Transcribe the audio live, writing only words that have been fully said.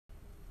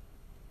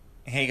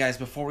Hey guys,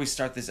 before we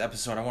start this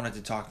episode, I wanted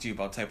to talk to you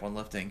about Type 1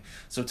 Lifting.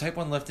 So Type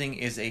 1 Lifting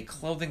is a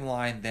clothing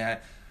line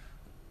that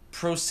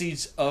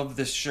proceeds of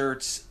the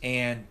shirts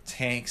and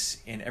tanks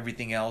and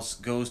everything else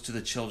goes to the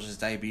Children's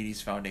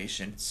Diabetes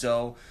Foundation.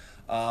 So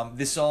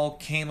this all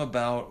came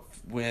about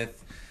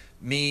with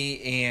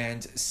me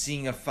and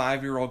seeing a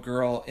 5-year-old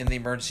girl in the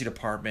emergency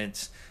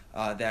department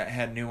that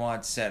had new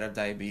onset of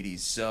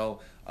diabetes.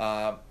 So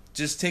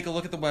just take a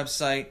look at the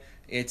website.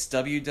 It's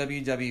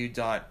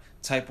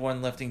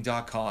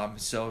www.type1lifting.com.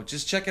 So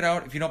just check it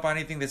out. If you don't buy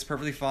anything, that's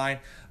perfectly fine.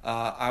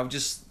 I would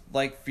just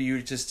like for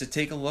you just to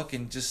take a look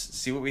and just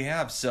see what we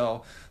have.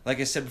 So like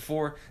I said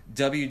before,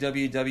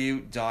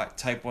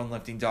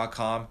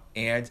 www.type1lifting.com.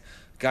 And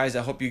guys,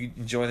 I hope you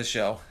enjoy the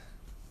show.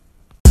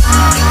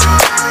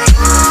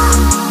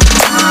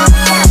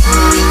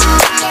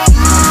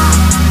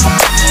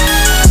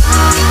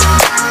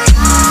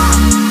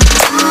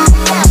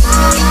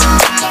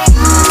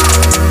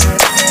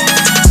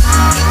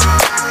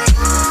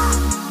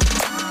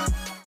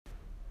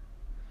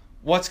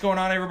 What's going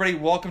on, everybody?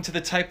 Welcome to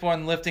the Type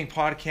 1 Lifting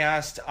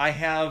Podcast. I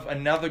have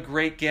another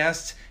great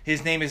guest.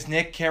 His name is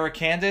Nick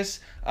Karakandis.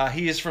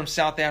 He is from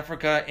South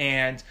Africa,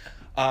 and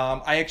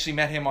I actually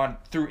met him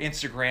through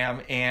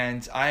Instagram,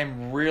 and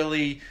I'm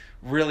really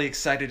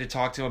excited to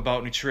talk to him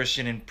about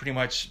nutrition and pretty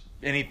much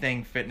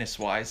anything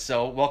fitness-wise.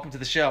 So welcome to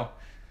the show.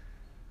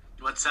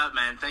 What's up,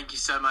 man? Thank you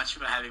so much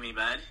for having me,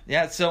 bud.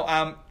 Yeah, so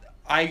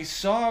I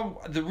saw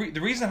the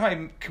reason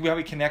how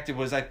we connected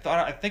was I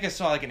think I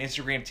saw like an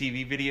Instagram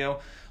TV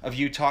video of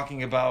you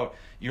talking about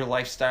your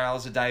lifestyle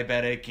as a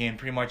diabetic and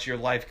pretty much your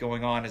life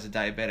going on as a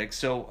diabetic.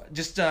 So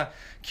just can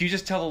you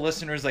just tell the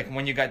listeners like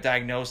when you got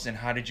diagnosed and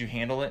how did you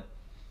handle it?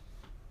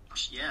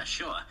 Yeah,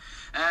 sure.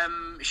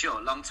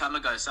 Long time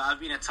ago. So I've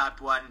been a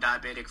type 1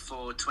 diabetic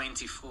for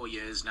 24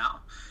 years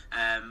now.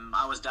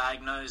 I was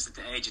diagnosed at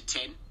the age of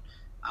 10.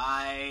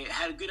 I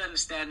had a good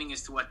understanding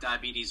as to what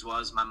diabetes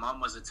was. My mom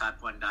was a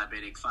type 1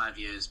 diabetic 5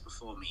 years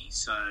before me.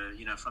 So,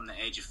 from the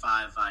age of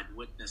 5, I'd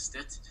witnessed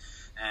it.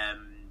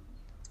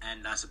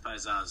 And I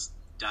suppose I was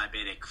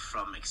diabetic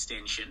from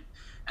extension.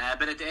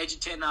 But at the age of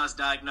 10, I was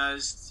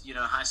diagnosed.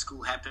 High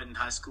school happened.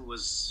 High school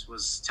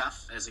was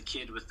tough. As a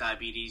kid with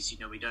diabetes,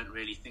 we don't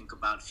really think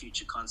about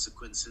future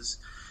consequences.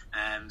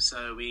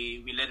 So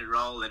we let it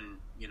roll, and,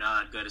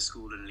 I'd go to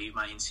school and leave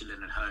my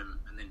insulin at home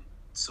and then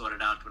sort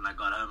it out when I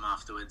got home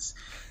afterwards.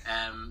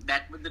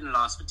 That didn't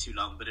last for too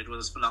long, but it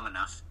was for long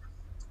enough.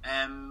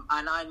 And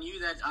I knew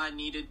that I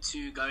needed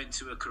to go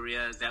into a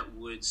career that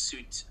would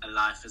suit a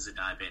life as a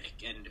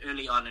diabetic. And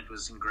early on, it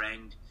was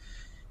ingrained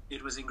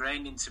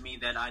into me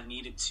that I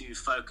needed to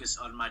focus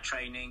on my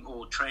training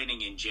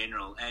in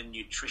general and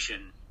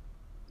nutrition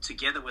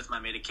together with my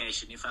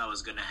medication if I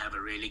was going to have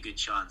a really good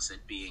chance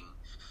at being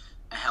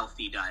a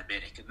healthy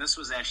diabetic. And this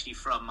was actually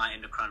from my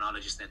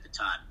endocrinologist at the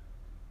time.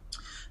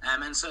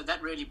 And so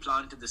that really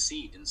planted the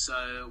seed. And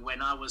so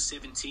when I was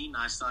 17,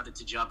 I started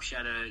to job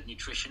shadow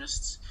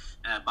nutritionists,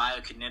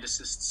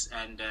 biokineticists,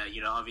 and,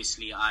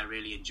 obviously I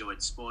really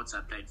enjoyed sports.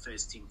 I played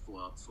first team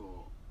for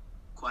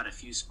quite a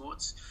few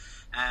sports.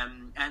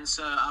 And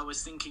so I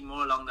was thinking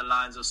more along the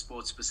lines of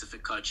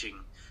sports-specific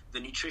coaching. The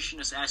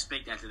nutritionist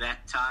aspect at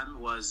that time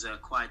was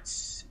quite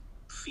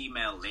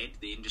female-led,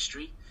 the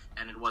industry,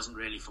 and it wasn't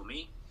really for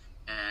me.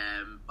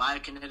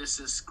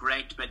 Biokineticists,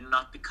 great, but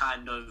not the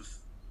kind of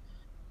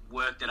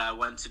work that I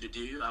wanted to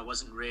do. I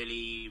wasn't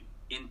really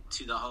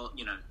into the whole,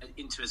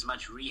 into as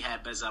much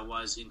rehab as I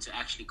was into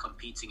actually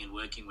competing and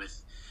working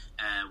with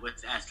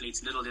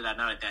athletes. Little did I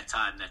know at that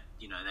time that,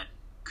 that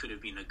could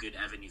have been a good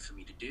avenue for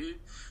me to do.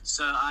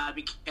 So I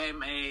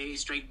became a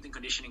strength and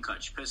conditioning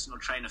coach, personal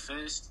trainer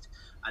first.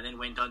 I then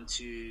went on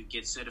to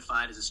get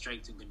certified as a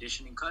strength and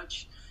conditioning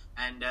coach.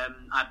 And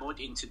I bought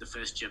into the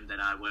first gym that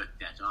I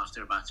worked at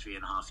after about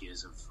 3.5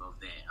 years of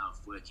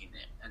working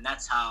there. And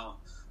that's how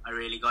I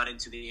really got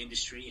into the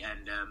industry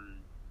and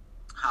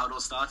how it all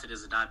started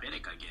as a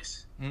diabetic, I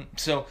guess.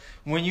 So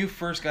when you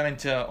first got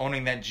into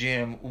owning that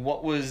gym,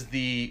 what was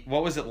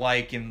it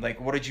like, and like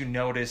what did you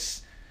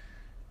notice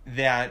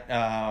that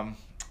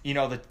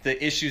the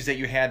issues that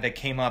you had that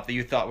came up that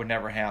you thought would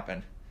never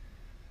happen?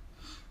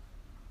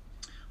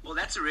 Well,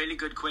 that's a really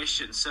good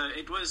question. So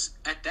it was,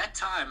 at that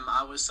time,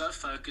 I was so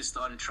focused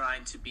on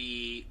trying to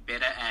be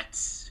better at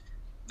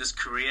this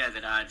career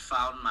that I had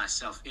found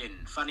myself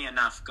in. Funny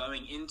enough,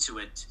 going into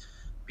it,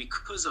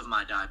 because of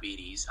my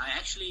diabetes,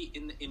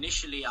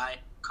 initially I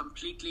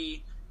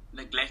completely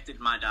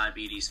neglected my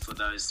diabetes for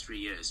those 3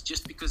 years,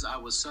 just because I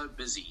was so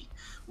busy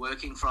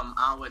working from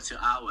hour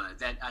to hour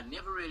that I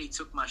never really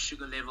took my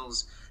sugar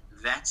levels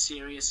that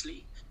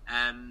seriously.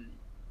 And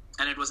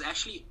it was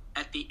actually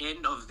at the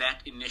end of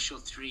that initial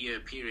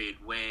 3-year period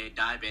where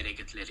diabetic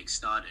athletics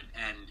started.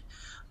 And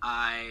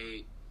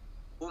I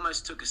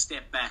almost took a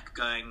step back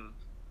going,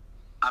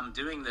 I'm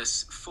doing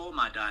this for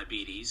my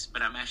diabetes,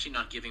 but I'm actually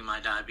not giving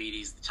my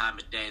diabetes the time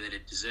of day that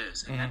it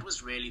deserves. And that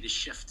was really the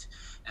shift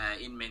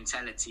in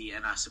mentality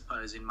and I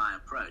suppose in my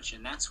approach.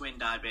 And that's when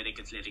Diabetic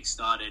Athletics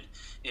started.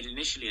 It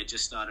initially had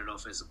just started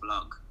off as a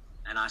blog.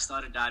 And I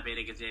started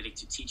Diabetic Athletic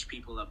to teach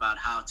people about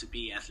how to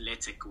be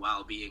athletic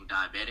while being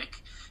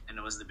diabetic. And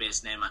it was the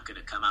best name I could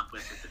have come up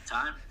with at the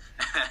time.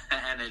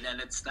 and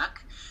it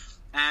stuck.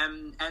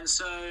 And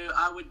so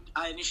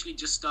I initially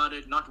just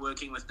started not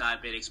working with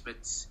diabetics, but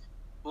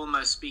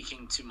almost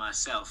speaking to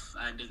myself.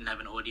 I didn't have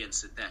an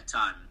audience at that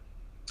time,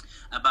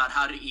 about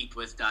how to eat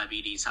with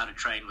diabetes, how to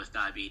train with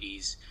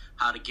diabetes,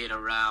 how to get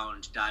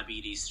around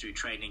diabetes through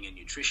training and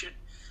nutrition.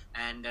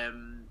 And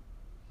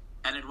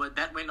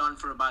that went on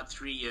for about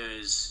 3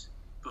 years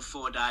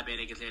before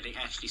Diabetic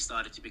Athletic actually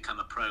started to become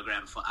a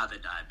program for other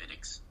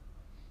diabetics.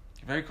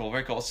 Very cool,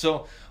 very cool.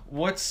 So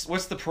what's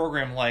the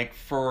program like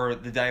for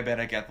the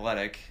Diabetic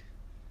Athletic?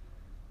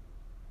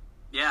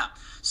 Yeah,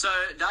 so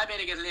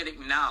Diabetic Athletic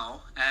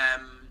now,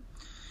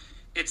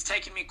 it's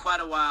taken me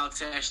quite a while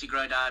to actually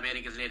grow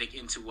Diabetic Athletic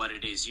into what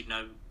it is. You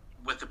know,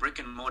 with the brick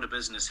and mortar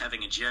business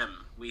having a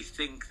gym, we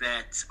think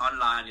that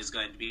online is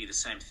going to be the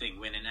same thing,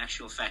 when in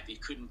actual fact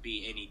it couldn't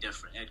be any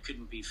different. It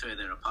couldn't be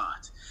further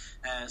apart.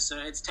 So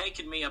it's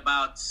taken me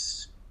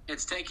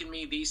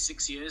these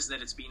 6 years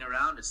that it's been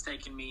around. It's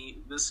taken me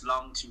this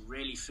long to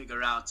really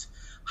figure out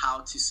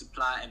how to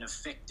supply an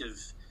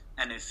effective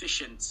and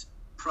efficient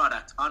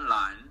product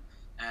online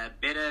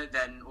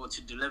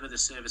to deliver the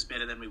service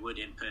better than we would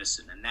in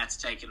person. And that's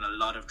taken a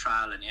lot of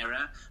trial and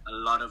error, a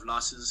lot of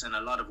losses and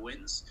a lot of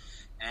wins.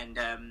 And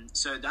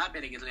so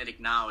Diabetic Athletic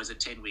now is a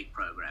 10-week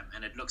program,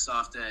 and it looks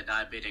after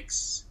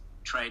diabetics'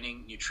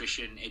 training,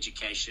 nutrition,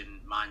 education,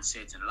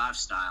 mindset, and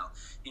lifestyle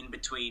in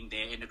between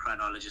their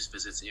endocrinologist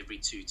visits every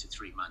 2 to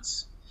 3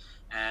 months.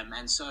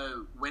 And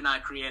so when I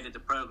created the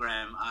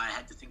program, I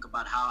had to think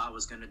about how I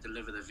was going to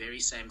deliver the very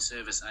same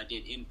service I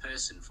did in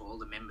person for all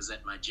the members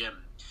at my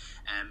gym,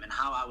 and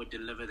how I would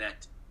deliver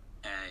that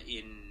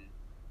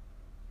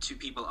to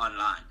people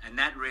online. And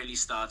that really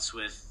starts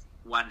with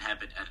one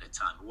habit at a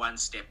time, one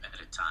step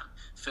at a time.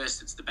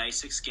 First, it's the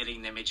basics,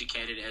 getting them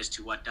educated as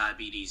to what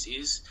diabetes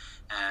is,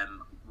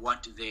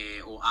 what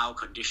our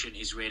condition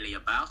is really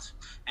about,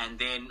 and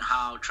then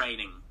how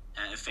training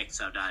affects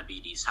our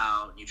diabetes,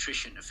 how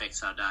nutrition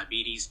affects our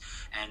diabetes,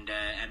 and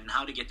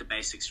how to get the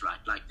basics right,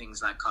 like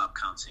things like carb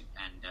counting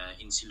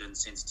and insulin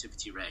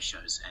sensitivity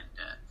ratios and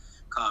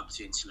carb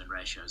to insulin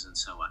ratios and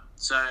so on.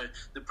 So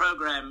the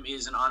program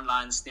is an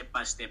online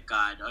step-by-step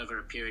guide over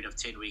a period of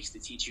 10 weeks to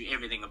teach you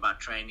everything about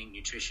training,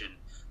 nutrition,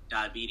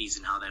 diabetes,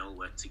 and how they all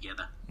work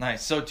together.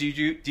 Nice. So do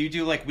you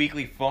do like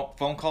weekly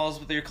phone calls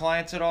with your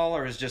clients at all,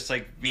 or is it just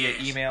like via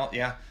email?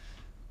 Yeah.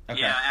 Okay.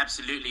 Yeah,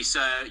 absolutely.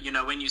 So, you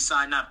know, when you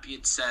sign up,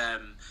 it's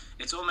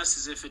almost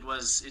as if it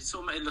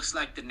looks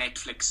like the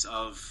Netflix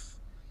of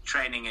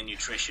training and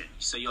nutrition.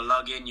 So you'll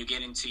log in, you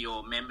get into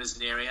your members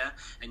area,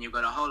 and you've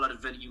got a whole lot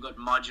of you've got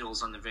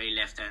modules on the very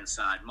left-hand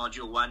side.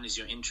 Module 1 is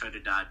your intro to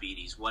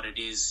diabetes, what it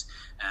is,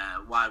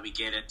 why we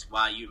get it,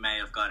 why you may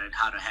have got it,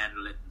 how to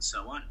handle it, and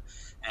so on.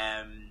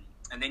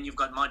 And then you've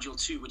got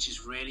module 2, which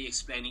is really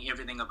explaining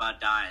everything about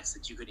diets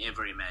that you could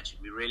ever imagine.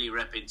 We really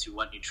rip into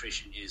what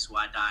nutrition is,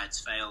 why diets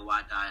fail,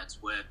 why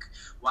diets work,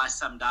 why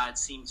some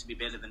diets seem to be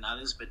better than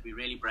others, but we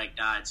really break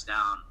diets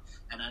down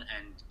and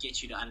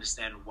get you to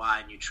understand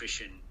why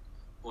nutrition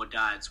or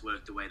diets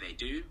work the way they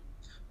do.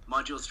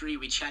 Module 3,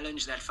 we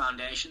challenge that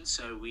foundation,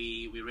 so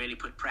we really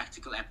put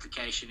practical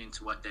application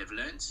into what they've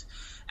learned.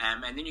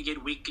 And then you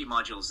get weekly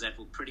modules that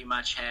will pretty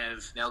much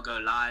they'll go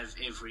live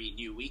every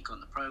new week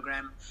on the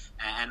program,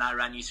 and I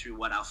run you through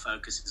what our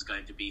focus is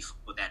going to be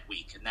for that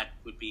week. And that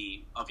would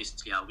be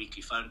obviously our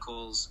weekly phone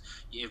calls.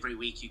 Every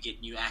week you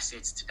get new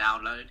assets to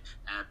download,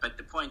 but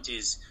the point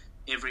is,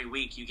 every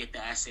week you get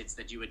the assets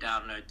that you would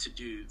download to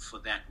do for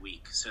that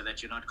week, so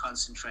that you're not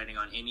concentrating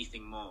on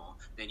anything more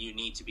than you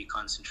need to be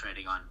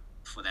concentrating on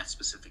for that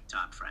specific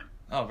time frame.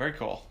 Oh, very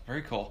cool.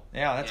 Very cool.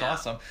 Yeah, that's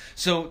awesome.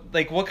 So,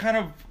 like, what kind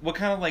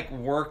of like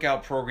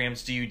workout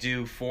programs do you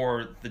do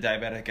for the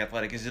Diabetic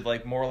Athletic? Is it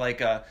like more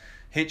like a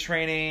HIIT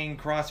training,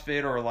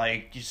 CrossFit, or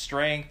like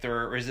strength,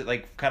 or is it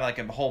like kind of like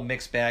a whole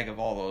mixed bag of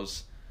all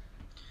those?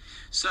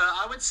 So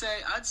I'd say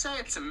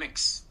it's a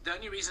mix. The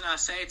only reason I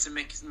say it's a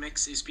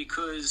mix is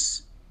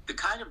because the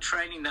kind of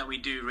training that we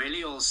do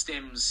really all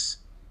stems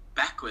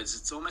backwards.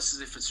 It's almost as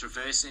if it's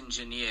reverse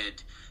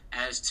engineered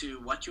as to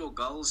what your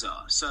goals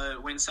are. So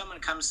when someone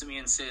comes to me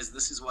and says,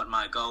 this is what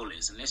my goal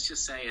is, and let's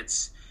just say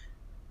it's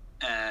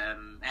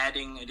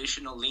adding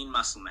additional lean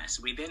muscle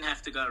mass, we then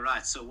have to go,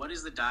 right, so what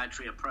is the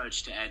dietary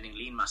approach to adding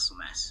lean muscle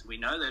mass? We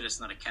know that it's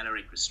not a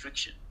caloric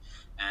restriction.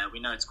 We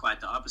know it's quite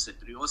the opposite,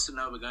 but we also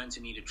know we're going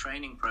to need a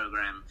training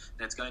program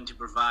that's going to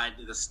provide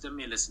the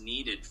stimulus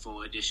needed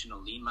for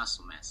additional lean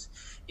muscle mass.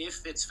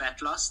 If it's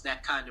fat loss,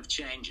 that kind of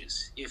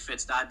changes. If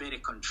it's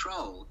diabetic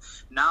control,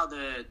 now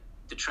the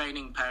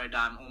training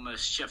paradigm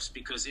almost shifts,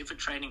 because if a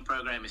training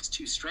program is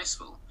too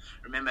stressful,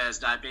 remember, as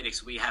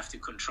diabetics, we have to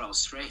control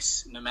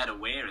stress no matter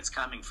where it's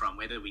coming from,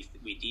 whether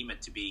we deem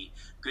it to be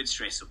good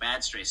stress or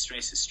bad stress.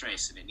 Stress is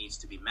stress, and it needs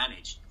to be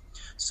managed.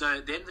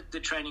 So then the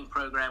training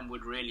program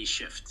would really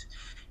shift.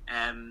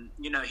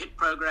 HIIT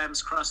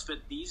programs, CrossFit,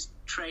 these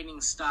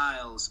training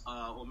styles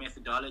or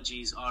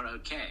methodologies are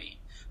okay,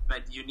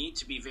 but you need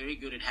to be very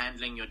good at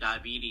handling your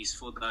diabetes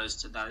for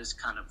those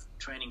kind of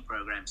training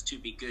programs to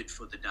be good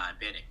for the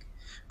diabetic.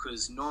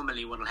 Because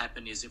normally what will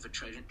happen is if a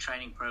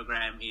training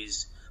program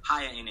is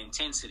higher in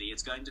intensity,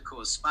 it's going to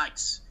cause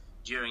spikes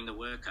during the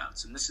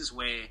workouts. And this is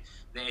where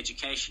the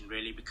education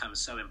really becomes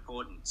so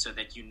important, so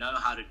that you know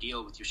how to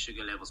deal with your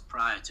sugar levels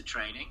prior to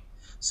training,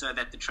 so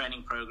that the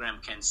training program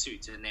can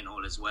suit, and then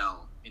all is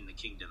well in the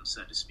kingdom,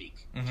 so to speak.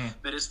 Mm-hmm.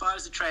 But as far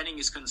as the training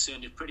is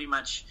concerned,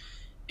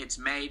 it's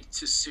made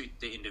to suit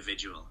the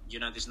individual.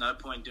 There's no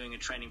point doing a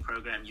training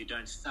program you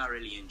don't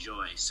thoroughly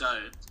enjoy. So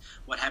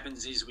what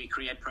happens is we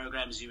create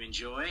programs you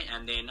enjoy,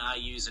 and then I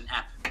use an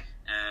app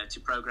to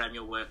program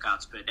your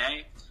workouts per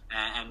day.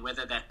 And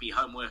whether that be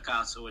home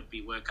workouts or it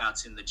be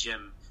workouts in the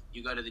gym,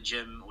 you go to the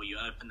gym or you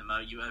open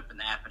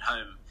the app at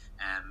home,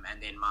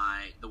 and then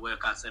the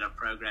workouts that are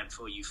programmed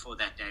for you for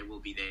that day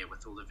will be there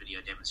with all the video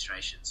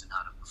demonstrations and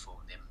how to perform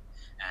them.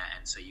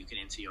 And so you can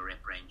enter your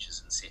rep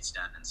ranges and sets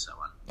done and so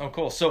on. Oh,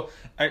 cool. So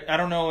I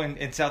don't know,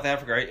 in South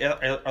Africa,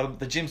 are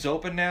the gyms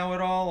open now at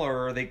all,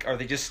 or are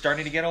they just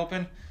starting to get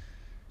open?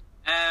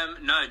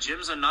 No,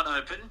 gyms are not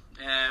open.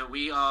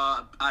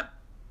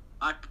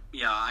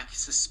 I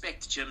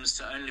suspect gyms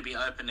to only be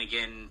open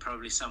again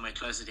probably somewhere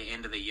closer to the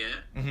end of the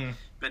year. Mm-hmm.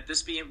 But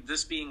this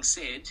being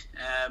said,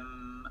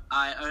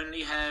 I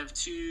only have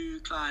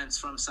 2 clients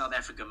from South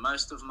Africa.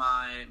 Most of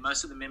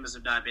the members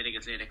of Diabetic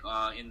Athletic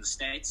are in the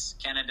States,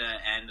 Canada,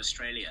 and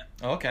Australia.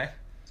 Oh, okay.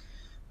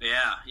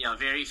 Yeah.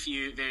 Very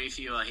few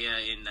are here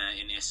in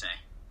SA.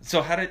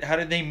 So how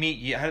did they meet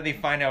you? How did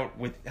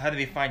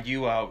they find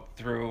you out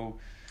through?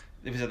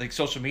 Was it like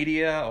social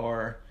media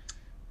or?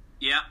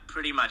 Yeah,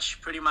 pretty much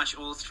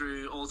all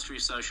through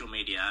social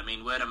media. I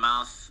mean, word of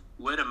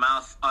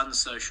mouth on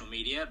social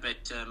media,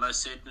 but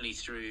most certainly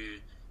through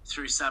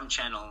some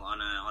channel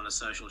on a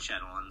social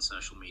channel on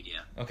social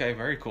media. Okay,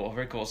 very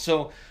cool.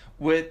 So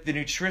with the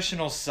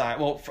nutritional side,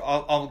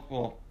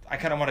 I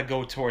kind of want to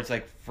go towards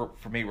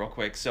for me real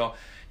quick. So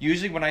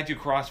usually when I do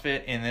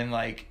CrossFit and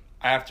then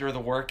after the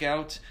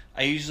workout,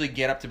 I usually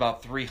get up to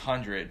about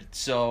 300.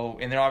 So,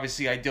 and then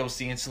obviously I dose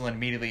the insulin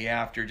immediately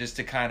after just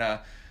to kind of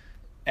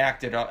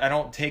act it up. I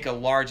don't take a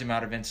large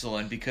amount of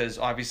insulin because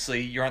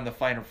obviously you're on the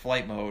fight or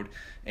flight mode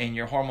and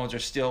your hormones are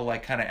still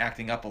kind of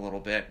acting up a little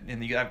bit,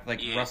 and you have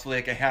roughly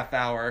a half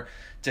hour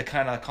to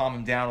kind of calm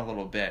them down a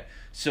little bit.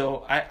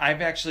 So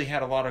I've actually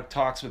had a lot of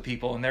talks with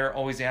people, and they're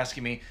always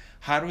asking me,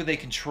 how do they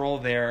control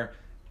their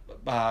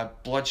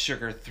blood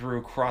sugar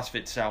through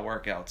CrossFit style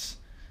workouts?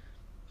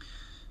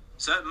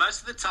 So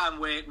most of the time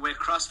where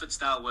CrossFit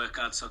style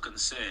workouts are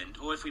concerned,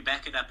 or if we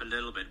back it up a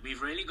little bit,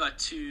 we've got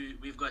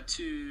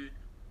two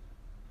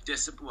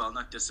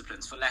not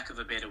disciplines, for lack of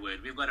a better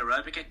word. We've got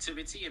aerobic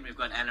activity and we've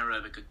got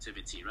anaerobic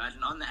activity, right?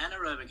 And on the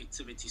anaerobic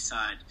activity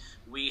side,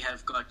 we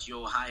have got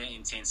your higher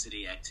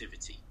intensity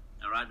activity,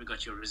 all right? We've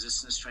got your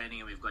resistance training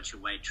and we've got your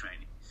weight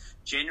training.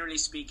 Generally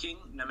speaking,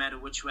 no matter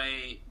which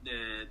way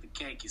the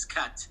cake is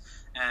cut,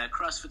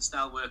 CrossFit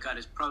style workout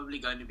is probably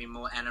going to be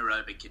more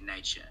anaerobic in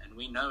nature. And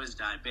we know as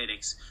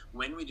diabetics,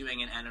 when we're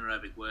doing an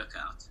anaerobic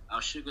workout,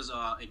 our sugars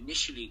are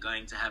initially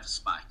going to have a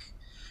spike.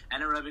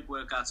 Anaerobic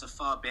workouts are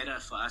far better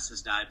for us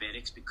as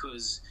diabetics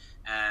because,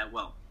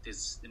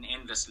 there's an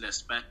endless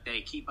list, but they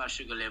keep our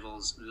sugar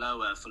levels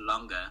lower for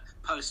longer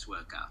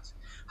post-workout.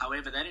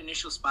 However, that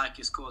initial spike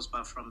is caused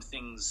from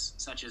things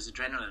such as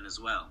adrenaline as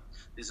well.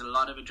 There's a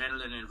lot of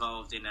adrenaline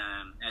involved in,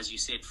 as you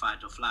said,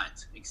 fight or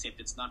flight, except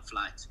it's not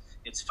flight,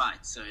 it's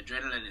fight. So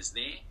adrenaline is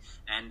there,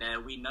 and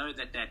we know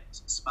that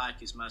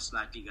spike is most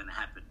likely going to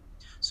happen.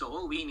 So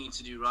all we need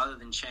to do, rather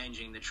than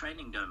changing the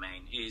training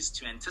domain, is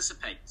to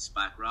anticipate the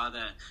spike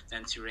rather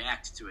than to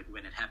react to it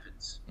when it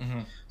happens. Mm-hmm.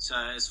 So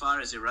as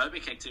far as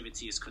aerobic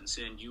activity is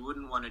concerned, you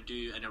wouldn't want to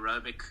do an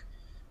aerobic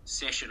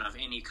session of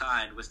any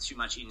kind with too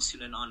much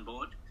insulin on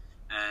board.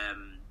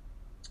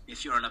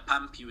 If you're on a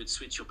pump, you would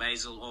switch your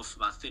basal off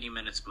about 30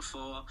 minutes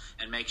before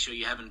and make sure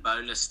you haven't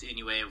bolused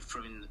anywhere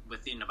from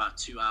within about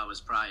 2 hours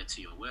prior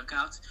to your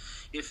workout.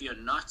 If you're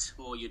not,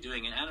 or you're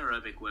doing an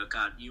anaerobic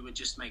workout, you would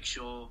just make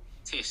sure,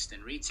 test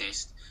and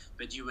retest,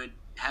 but you would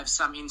have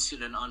some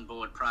insulin on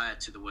board prior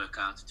to the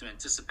workout to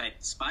anticipate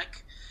the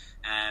spike,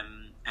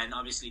 and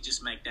obviously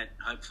just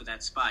hope for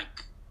that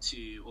spike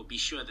or be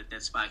sure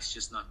that spike's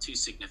just not too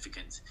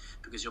significant,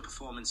 because your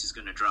performance is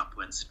going to drop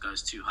once it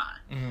goes too high.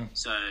 Mm-hmm.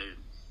 So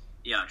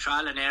yeah,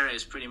 trial and error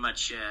is pretty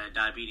much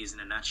diabetes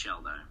in a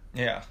nutshell, though.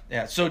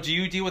 Yeah. So do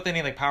you deal with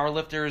any power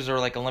lifters or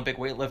Olympic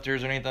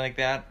weightlifters or anything like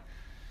that?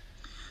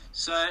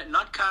 So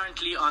not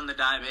currently on the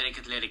Diabetic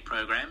Athletic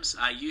programs.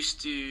 I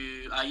used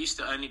to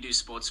only do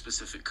sports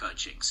specific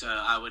coaching. So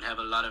I would have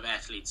a lot of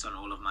athletes on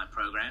all of my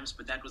programs,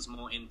 but that was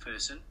more in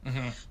person.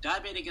 Mm-hmm.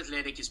 Diabetic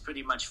Athletic is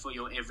pretty much for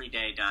your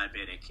everyday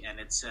diabetic, and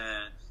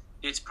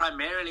it's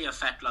primarily a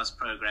fat loss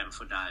program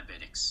for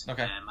diabetics.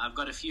 Okay. I've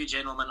got a few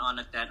gentlemen on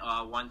it that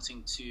are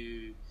wanting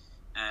to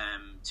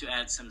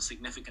add some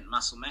significant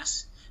muscle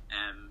mass.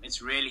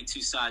 It's really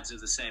two sides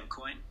of the same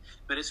coin,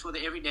 but it's for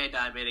the everyday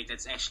diabetic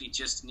that's actually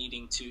just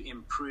needing to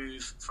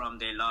improve from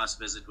their last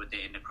visit with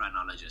their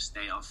endocrinologist.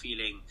 They are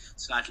feeling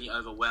slightly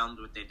overwhelmed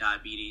with their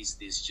diabetes.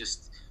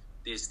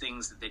 There's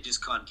things that they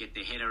just can't get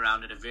their head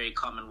around it. A very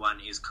common one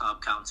is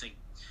carb counting,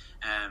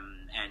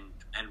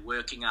 and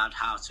working out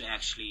how to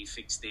actually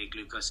fix their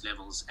glucose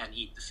levels and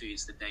eat the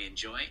foods that they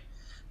enjoy,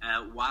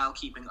 while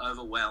keeping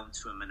overwhelm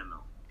to a minimum.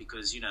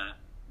 Because,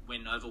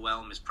 when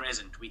overwhelm is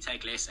present, we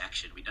take less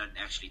action. We don't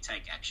actually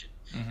take action.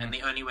 Mm-hmm. And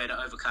the only way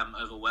to overcome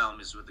overwhelm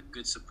is with a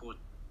good support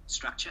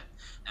structure,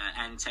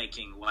 and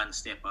taking one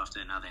step after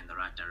another in the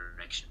right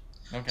direction.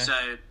 Okay. So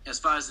as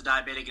far as the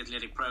Diabetic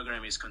Athletic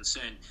Program is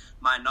concerned,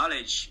 my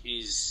knowledge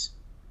is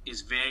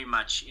very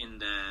much in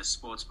the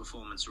sports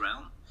performance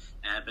realm.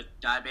 But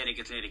diabetic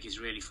athletic is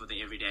really for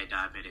the everyday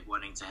diabetic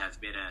wanting to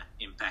have better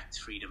impact,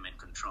 freedom, and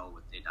control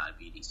with their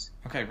diabetes.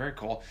 Okay, very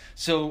cool.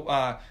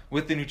 So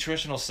with the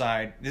nutritional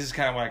side, this is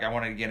kind of like I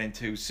wanted to get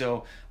into.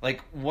 So,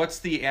 like, what's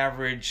the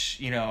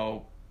average,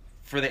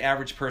 for the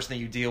average person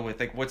that you deal with?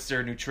 Like, what's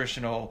their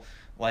nutritional,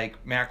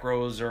 like,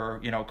 macros or,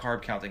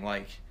 carb counting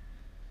like?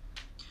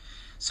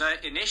 So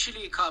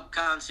initially, carb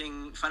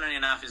counting, funnily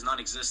enough, is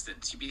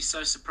non-existent. You'd be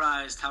so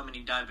surprised how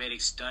many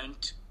diabetics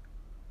don't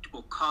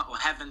or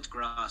haven't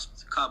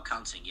grasped carb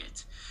counting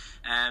yet.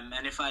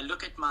 And if I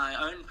look at my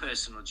own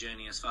personal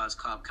journey as far as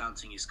carb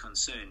counting is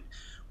concerned,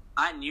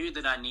 I knew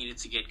that I needed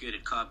to get good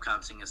at carb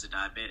counting as a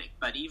diabetic.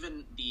 But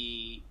even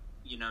the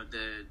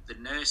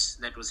nurse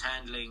that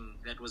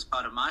was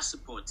part of my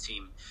support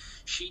team,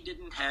 she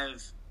didn't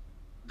have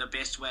the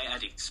best way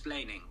at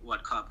explaining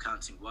what carb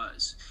counting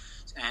was.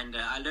 And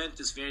I learned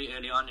this very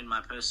early on in my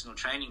personal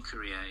training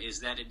career, is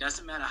that it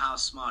doesn't matter how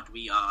smart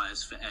we are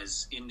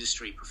as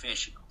industry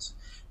professionals.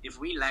 If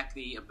we lack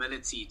the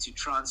ability to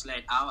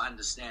translate our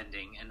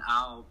understanding and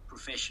our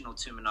professional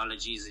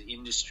terminologies and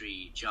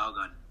industry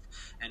jargon,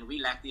 and we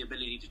lack the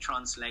ability to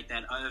translate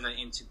that over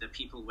into the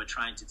people we're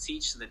trying to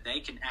teach so that they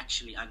can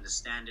actually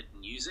understand it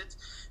and use it,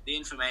 the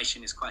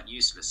information is quite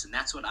useless. And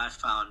that's what I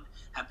found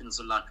happens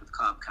a lot with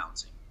carb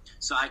counting.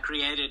 So I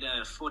created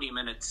a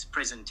 40-minute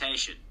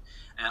presentation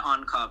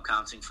on carb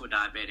counting for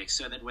diabetics,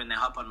 so that when they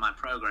hop on my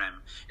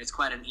program, it's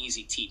quite an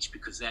easy teach,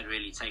 because that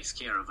really takes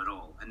care of it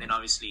all. And then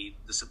obviously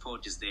the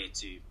support is there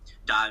to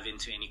dive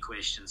into any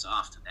questions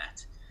after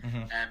that.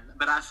 Mm-hmm.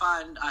 But I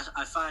find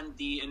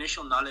the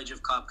initial knowledge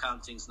of carb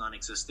counting is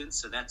non-existent,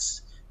 so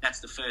that's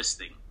the first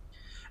thing.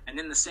 And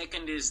then the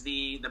second is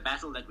the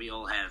battle that we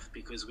all have,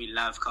 because we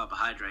love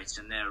carbohydrates,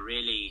 and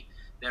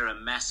they're a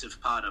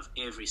massive part of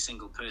every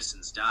single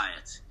person's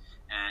diet.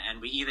 And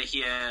we either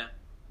hear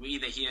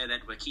that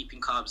we're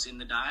keeping carbs in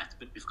the diet,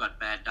 but we've got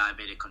bad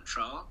diabetic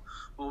control,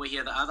 or we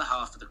hear the other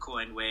half of the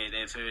coin where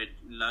they've heard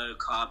low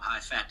carb, high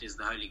fat is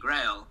the holy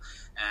grail,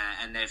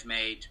 and they've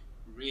made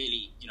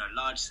really,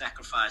 large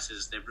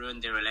sacrifices. They've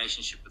ruined their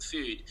relationship with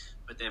food,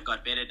 but they've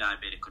got better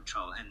diabetic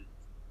control. And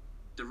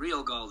the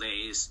real goal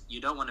there is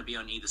you don't want to be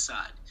on either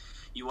side.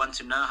 You want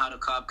to know how to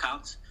carb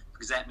count,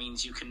 because that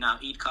means you can now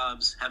eat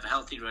carbs, have a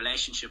healthy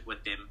relationship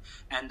with them,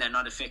 and they're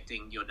not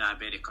affecting your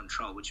diabetic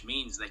control, which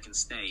means they can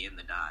stay in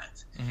the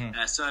diet.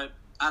 Mm-hmm. So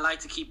I like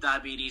to keep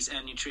diabetes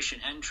and nutrition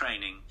and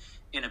training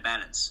in a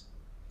balance.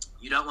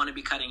 You don't want to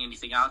be cutting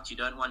anything out. You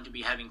don't want to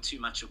be having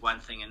too much of one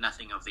thing and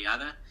nothing of the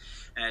other.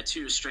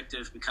 Too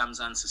restrictive becomes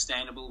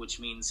unsustainable, which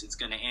means it's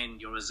going to end.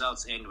 Your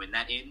results end when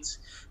that ends.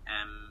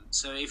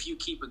 So if you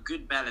keep a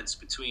good balance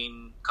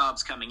between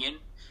carbs coming in,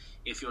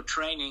 if you're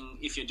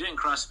doing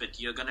CrossFit,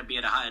 you're going to be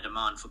at a higher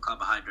demand for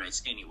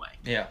carbohydrates anyway.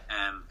 Yeah.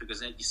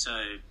 Because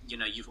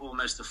you've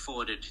almost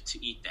afforded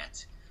to eat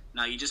that.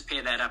 Now you just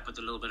pair that up with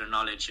a little bit of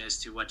knowledge as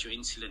to what your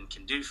insulin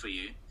can do for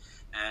you,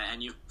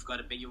 and you've got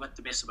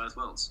the best of both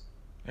worlds.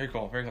 Very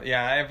cool. Very cool.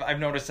 Yeah, I've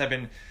noticed I've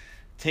been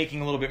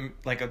taking a little bit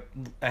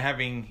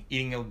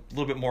eating a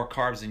little bit more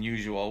carbs than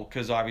usual,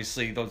 because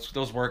obviously those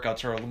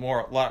workouts are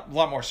a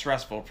lot more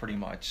stressful, pretty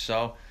much.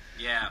 So.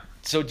 Yeah.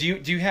 So do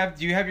you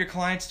have your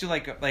clients do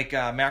like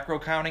macro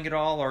counting at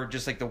all, or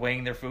just like the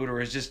weighing their food,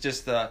 or is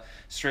just the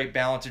straight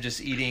balance of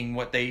just eating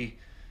what they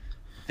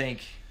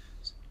think?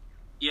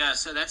 Yeah,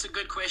 so that's a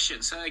good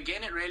question. So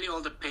again, it really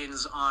all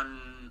depends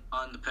on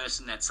the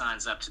person that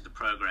signs up to the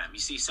program. You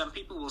see, some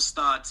people will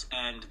start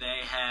and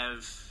they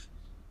have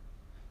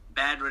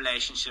bad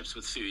relationships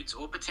with foods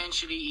or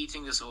potentially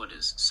eating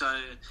disorders.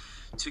 So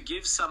to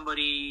put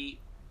somebody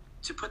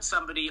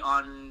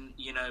on,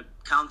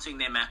 counting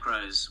their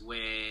macros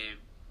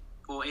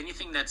or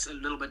anything that's a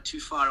little bit too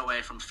far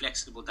away from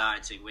flexible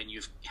dieting when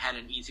you've had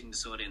an eating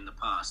disorder in the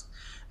past,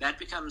 that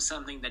becomes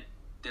something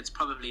that's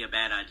probably a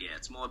bad idea.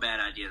 It's more a bad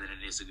idea than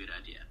it is a good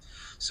idea.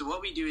 So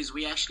what we do is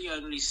we actually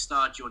only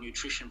start your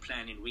nutrition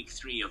plan in week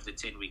 3 of the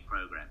 10-week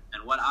program.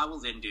 And what I will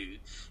then do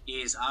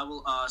is I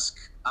will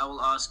ask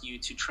you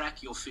to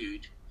track your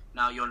food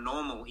Now, your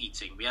normal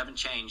eating, we haven't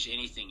changed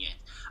anything yet.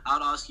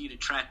 I'll ask you to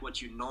track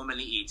what you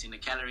normally eat in a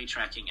calorie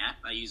tracking app.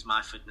 I use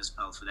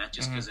MyFitnessPal for that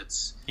just because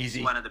it's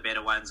Easy. one of the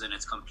better ones and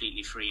it's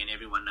completely free and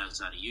everyone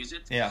knows how to use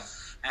it. Yeah.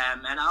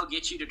 And I'll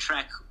get you to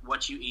track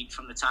what you eat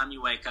from the time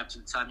you wake up to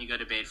the time you go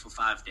to bed for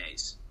 5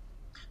 days,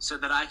 so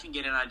that I can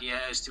get an idea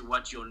as to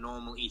what your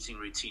normal eating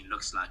routine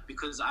looks like,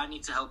 because I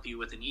need to help you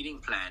with an eating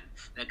plan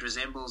that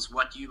resembles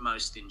what you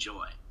most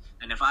enjoy.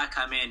 And if I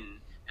come in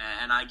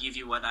and I give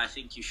you what I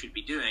think you should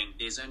be doing,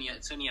 it's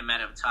only a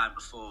matter of time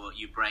before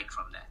you break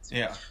from that.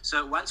 Yeah.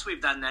 So once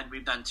we've done that,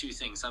 we've done two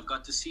things. I've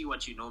got to see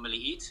what you normally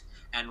eat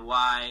and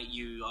why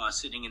you are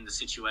sitting in the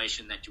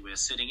situation that you were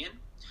sitting in.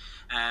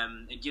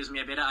 It gives me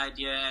a better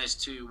idea as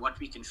to what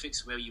we can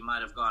fix where you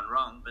might have gone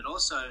wrong, but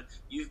also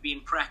you've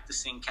been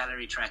practicing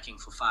calorie tracking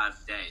for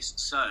 5 days.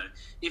 So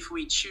if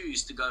we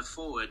choose to go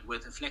forward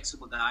with a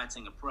flexible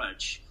dieting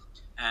approach,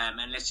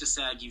 and let's just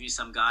say I give you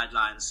some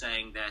guidelines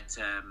saying that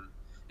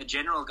a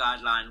general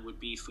guideline would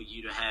be for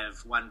you to have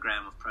 1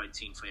 gram of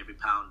protein for every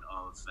pound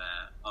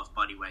of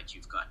body weight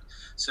you've got.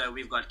 So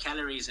we've got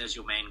calories as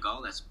your main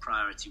goal. That's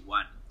priority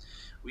 1.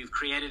 We've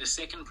created a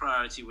second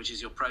priority, which is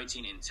your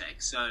protein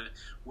intake. So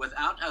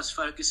without us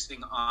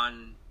focusing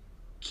on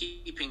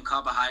keeping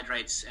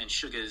carbohydrates and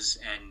sugars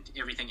and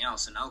everything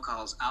else and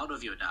alcohols out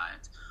of your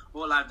diet,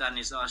 all I've done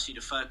is ask you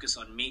to focus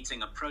on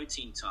meeting a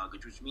protein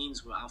target, which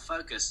means our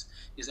focus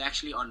is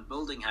actually on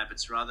building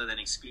habits rather than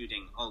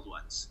excluding old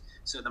ones.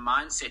 So the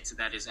mindset to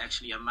that is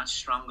actually a much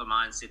stronger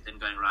mindset than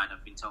going, right,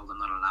 I've been told I'm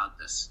not allowed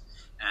this.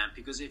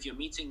 Because if you're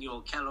meeting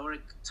your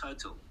caloric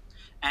total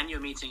and you're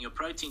meeting your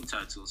protein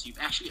totals, you've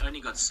actually only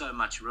got so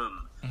much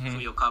room for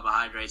your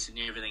carbohydrates and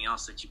everything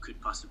else that you could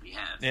possibly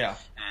have. Yeah.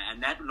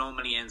 And that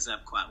normally ends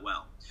up quite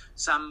well.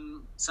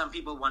 Some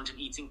people want an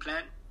eating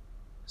plan,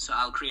 so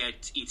I'll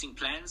create eating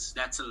plans.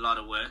 That's a lot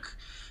of work.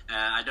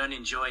 I don't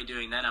enjoy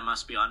doing that, I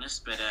must be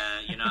honest, but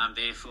I'm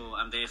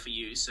there for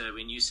you. So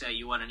when you say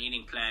you want an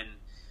eating plan,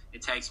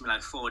 it takes me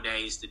like 4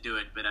 days to do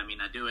it, but I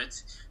do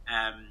it.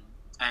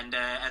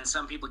 And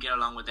some people get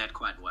along with that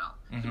quite well.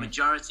 The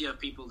majority of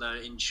people, though,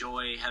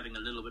 enjoy having a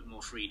little bit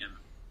more freedom.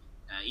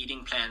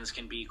 Eating plans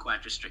can be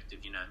quite restrictive,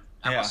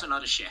 I'm also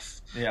not a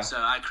chef. Yeah. So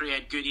I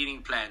create good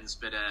eating plans,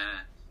 but,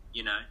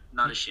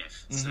 not a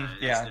chef. So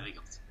that's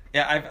difficult.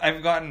 Yeah,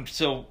 I've gotten,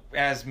 so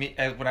as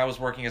when I was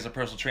working as a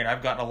personal trainer,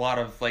 I've gotten a lot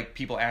of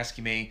people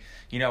asking me,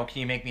 can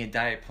you make me a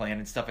diet plan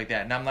and stuff like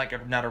that. And I'm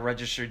not a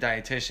registered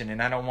dietitian,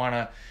 and I don't want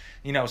to,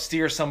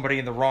 steer somebody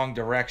in the wrong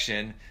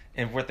direction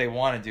in what they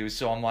want to do.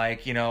 So I'm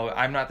like,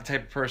 I'm not the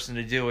type of person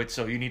to do it.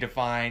 So you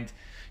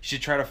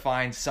should try to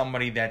find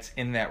somebody that's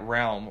in that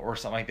realm or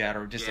something like that,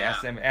 or just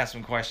ask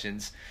them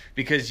questions,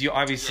 because you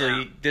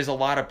obviously there's a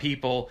lot of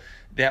people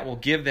that will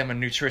give them a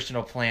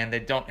nutritional plan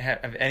that don't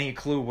have any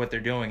clue what they're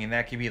doing, and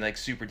that can be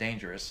super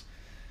dangerous.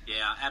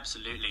 Yeah,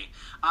 absolutely.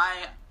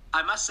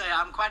 I must say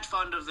I'm quite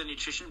fond of the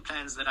nutrition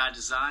plans that I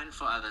design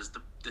for others.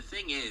 The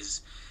thing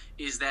is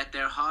that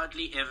they're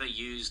hardly ever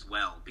used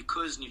well,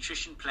 because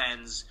nutrition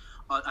plans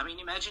are,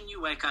 imagine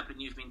you wake up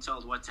and you've been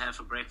told what to have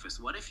for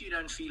breakfast. What if you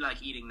don't feel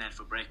like eating that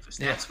for breakfast?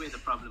 That's where the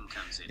problem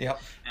comes in.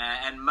 Yep.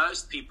 And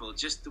most people,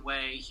 just the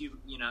way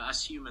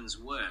us humans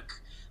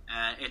work,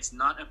 it's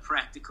not a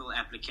practical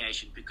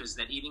application, because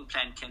that eating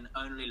plan can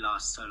only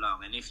last so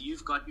long. And if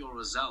you've got your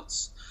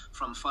results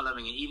from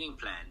following an eating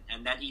plan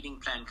and that eating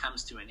plan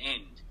comes to an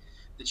end,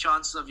 the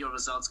chances of your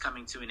results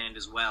coming to an end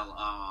as well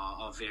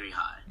are very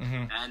high.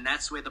 And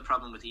that's where the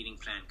problem with eating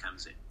plan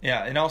comes in.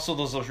 Yeah, and also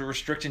those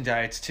restriction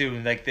diets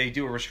too. They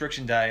do a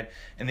restriction diet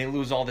and they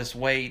lose all this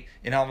weight,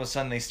 and all of a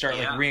sudden they start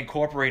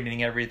reincorporating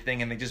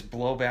everything, and they just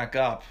blow back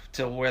up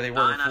to where they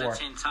were 9 before. out of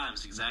 10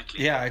 times,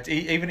 exactly. Yeah, it's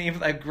even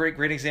a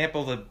great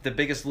example. The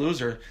Biggest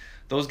Loser.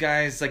 Those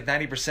guys,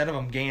 90% of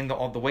them gained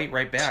all the weight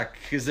right back,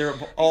 because they're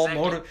all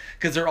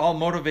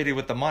motivated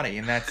with the money,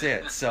 and that's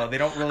it. So they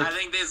don't really.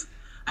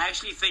 I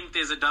actually think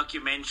there's a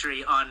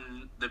documentary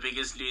on The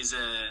Biggest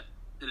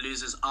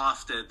Losers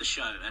after the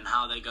show, and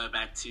how they go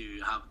back to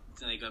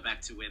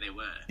where they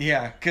were.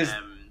 Yeah,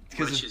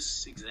 which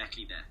is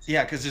exactly that.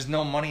 Yeah, because there's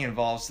no money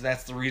involved, so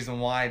that's the reason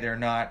why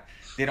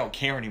they don't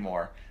care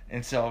anymore,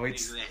 and so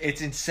it's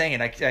insane.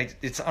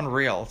 It's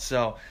unreal.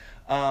 So,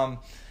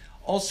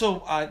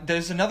 also,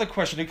 there's another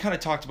question. We kind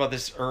of talked about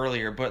this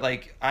earlier, but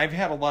I've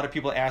had a lot of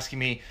people asking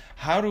me,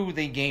 how do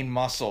they gain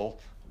muscle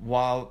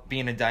while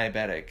being a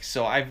diabetic?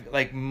 So I've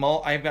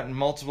gotten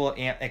multiple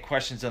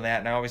questions on that,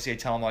 and obviously I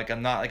tell them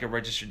I'm not a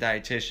registered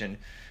dietitian.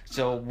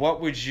 So what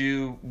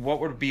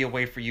would be a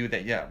way for you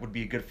that would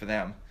be good for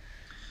them?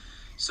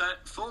 So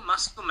for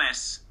muscle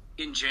mass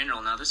in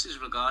general, now this is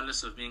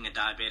regardless of being a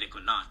diabetic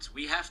or not,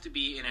 we have to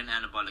be in an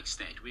anabolic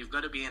state. We've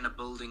got to be in a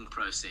building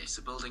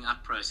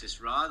up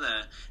process,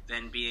 rather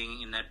than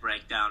being in that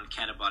breakdown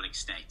catabolic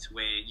state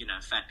where,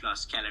 fat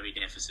loss, calorie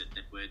deficit,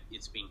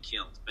 it's been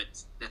killed,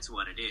 but that's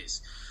what it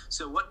is.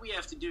 So what we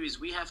have to do is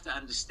we have to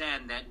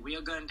understand that we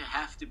are going to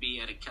have to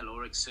be at a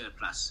caloric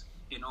surplus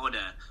in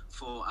order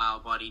for our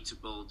body to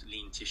build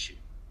lean tissue.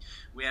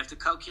 We have to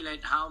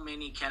calculate how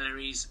many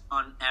calories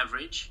on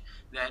average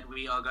that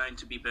we are going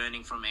to be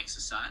burning from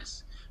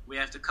exercise. We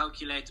have to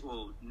calculate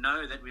or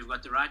know that we've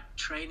got the right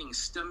training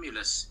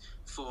stimulus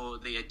for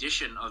the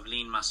addition of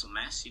lean muscle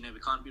mass. We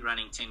can't be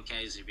running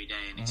 10Ks every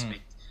day and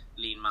expect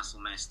lean muscle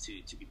mass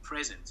to be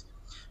present.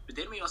 But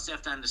then we also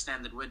have to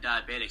understand that we're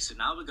diabetics, so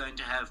now we're going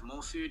to have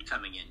more food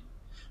coming in.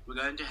 We're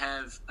going to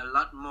have a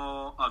lot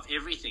more of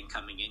everything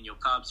coming in, your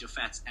carbs, your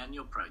fats, and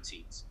your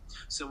proteins.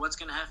 So what's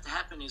going to have to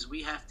happen is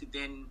we have to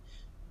then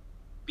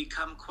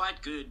become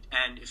quite good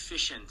and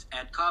efficient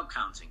at carb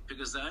counting,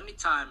 because the only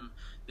time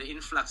the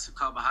influx of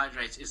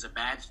carbohydrates is a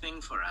bad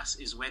thing for us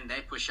is when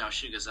they push our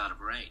sugars out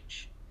of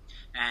range.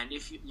 And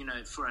if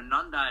for a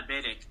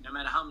non-diabetic, no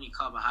matter how many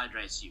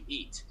carbohydrates you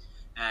eat,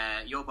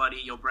 your body,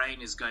 your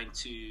brain is going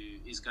to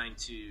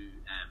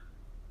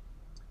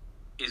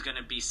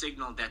be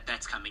signaled that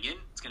that's coming in.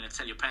 It's going to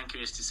tell your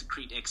pancreas to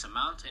secrete X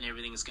amount, and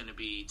everything is going to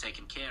be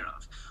taken care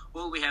of.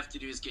 All we have to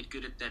do is get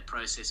good at that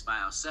process by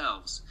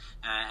ourselves,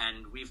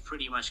 and we've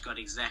pretty much got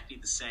exactly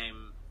the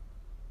same.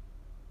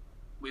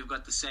 We've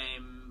got the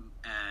same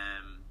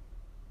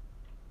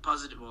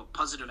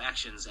positive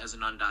actions as a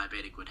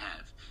non-diabetic would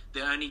have.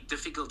 The only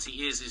difficulty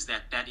is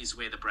that is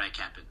where the break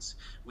happens.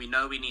 We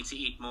know we need to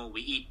eat more.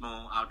 We eat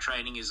more. Our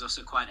training is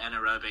also quite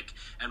anaerobic,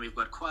 and we've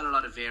got quite a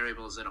lot of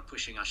variables that are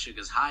pushing our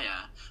sugars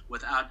higher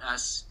without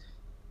us,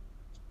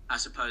 I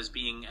suppose,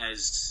 being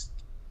as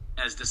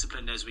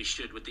disciplined as we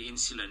should with the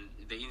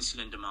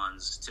insulin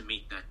demands to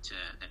meet that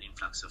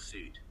influx of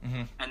food.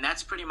 And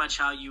that's pretty much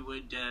how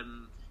you'd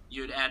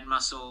add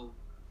muscle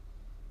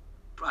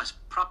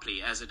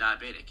properly as a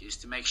diabetic, is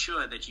to make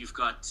sure that you've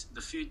got the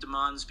food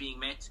demands being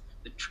met,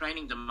 the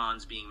training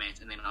demands being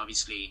met, and then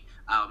obviously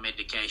our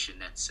medication.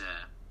 That's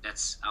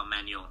our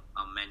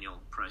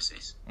manual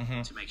process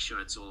to make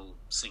sure it's all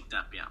synced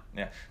up.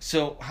 Yeah.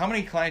 So how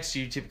many clients do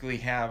you typically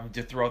have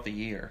throughout the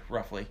year,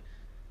 roughly?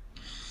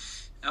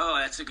 Oh,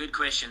 that's a good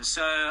question.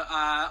 So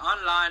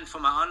online, for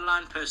my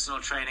online personal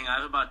training, I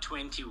have about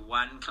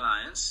 21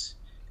 clients.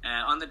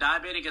 On the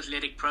Diabetic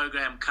Athletic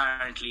Program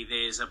currently,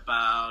 there's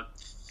about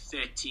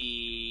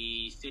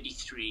 33,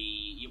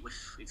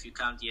 if you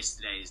count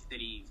yesterday's,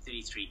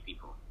 33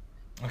 people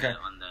on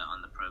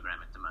the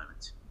program at the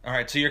moment. All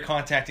right, so you're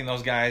contacting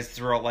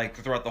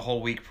throughout the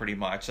whole week pretty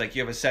much. Like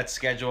you have a set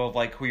schedule of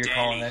like who you're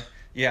calling it?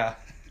 Yeah.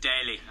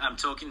 Daily. I'm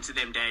talking to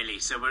them daily.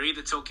 So we're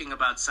either talking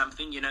about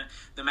something,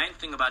 the main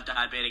thing about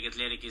Diabetic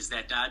Athletic is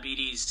that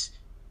diabetes,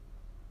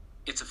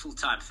 it's a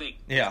full-time thing.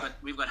 Yeah.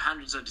 We've got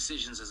hundreds of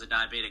decisions as a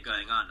diabetic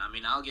going on. I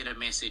mean, I'll get a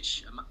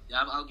message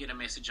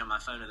on my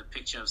phone with a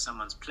picture of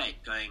someone's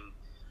plate going,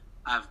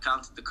 I've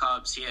counted the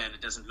carbs here and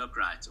it doesn't look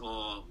right.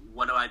 Or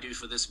what do I do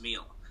for this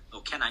meal?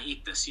 Or can I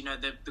eat this?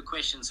 The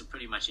questions are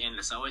pretty much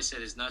endless. I always say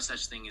there's no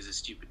such thing as a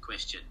stupid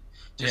question,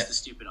 just a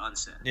stupid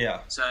answer.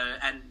 Yeah. So,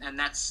 and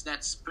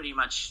that's pretty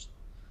much,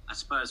 I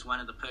suppose, one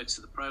of the perks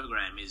of the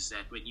program is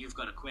that when you've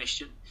got a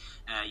question,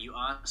 you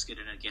ask it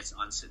and it gets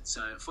answered.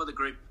 So for the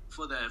group,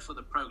 for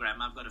the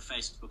program, I've got a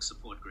Facebook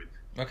support group.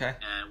 Okay.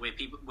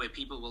 Where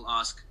people will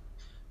ask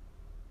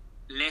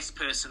less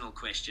personal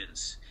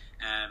questions.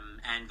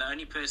 And the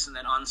only person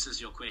that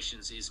answers your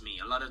questions is me.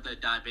 A lot of the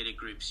diabetic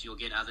groups, you'll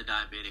get other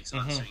diabetics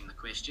answering the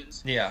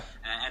questions. Yeah.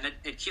 And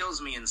it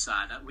kills me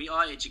inside. We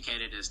are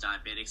educated as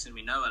diabetics and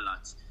we know a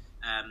lot.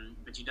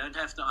 But you don't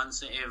have to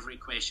answer every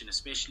question,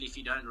 especially if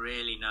you don't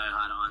really know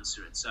how to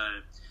answer it. So,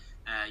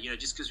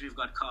 just because we've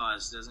got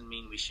cars doesn't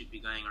mean we should be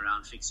going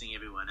around fixing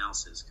everyone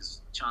else's,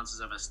 because chances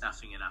of us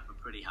stuffing it up are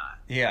pretty high.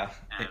 Yeah.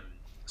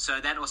 So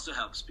that also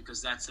helps,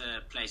 because that's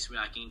a place where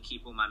I can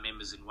keep all my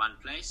members in one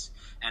place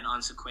and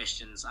answer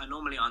questions. I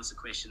normally answer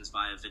questions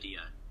via video.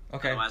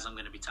 Okay. Otherwise, I'm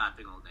going to be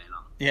typing all day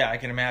long. Yeah, I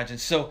can imagine.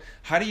 So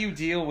how do you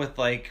deal with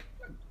like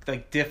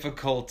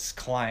difficult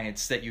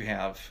clients that you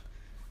have?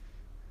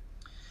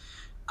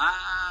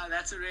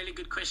 That's a really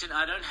good question.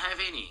 I don't have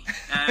any.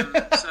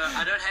 So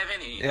I don't have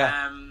any.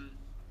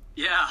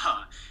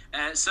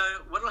 Yeah. So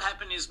what will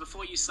happen is,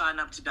 before you sign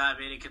up to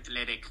Diabetic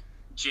Athletic,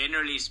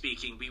 generally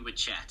speaking, we would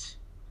chat.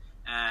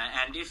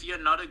 And if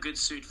you're not a good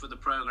suit for the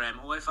program,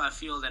 or if I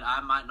feel that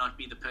I might not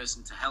be the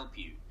person to help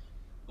you,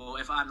 or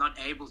if I'm not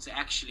able to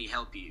actually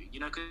help you,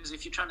 because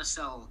if you're trying to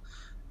sell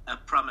a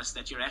promise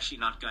that you're actually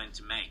not going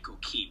to make or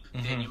keep,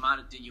 then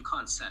you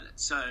can't sell it.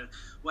 So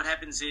what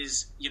happens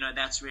is,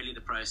 that's really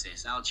the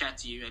process. I'll chat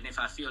to you, and if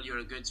I feel you're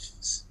a good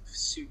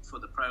suit for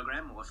the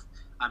program, or if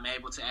I'm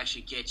able to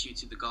actually get you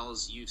to the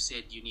goals you've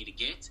said you need to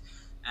get,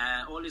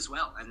 all is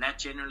well, and that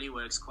generally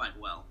works quite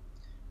well.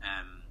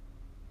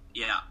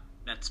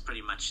 That's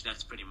pretty much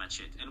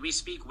it. And we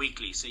speak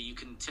weekly, so you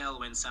can tell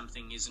when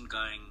something isn't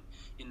going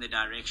in the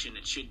direction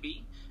it should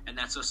be, and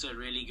that's also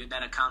really good.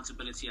 That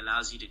accountability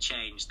allows you to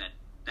change that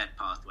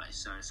pathway.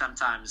 So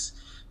sometimes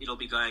it'll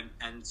be going,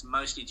 and it's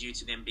mostly due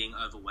to them being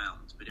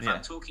overwhelmed. But if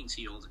I'm talking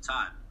to you all the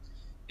time,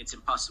 it's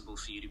impossible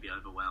for you to be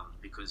overwhelmed,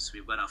 because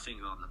we've got our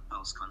finger on the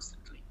pulse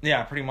constantly.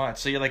 Yeah, pretty much.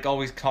 So you're like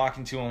always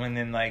talking to them, and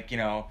then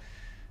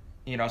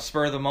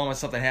spur of the moment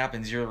something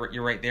happens, you're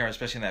right there,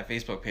 especially in that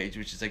Facebook page,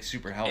 which is like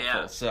super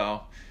helpful.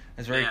 So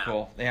That's very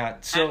cool. Yeah.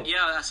 So and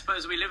yeah, I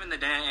suppose we live in the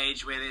day and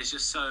age where there's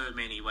just so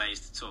many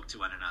ways to talk to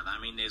one another.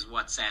 I mean, there's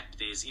WhatsApp,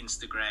 there's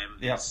Instagram,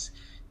 there's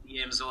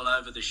DMs all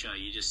over the show.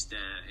 You just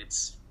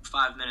it's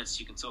 5 minutes,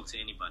 you can talk to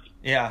anybody.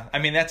 Yeah, I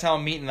mean that's how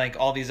I'm meeting like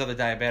all these other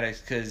diabetics,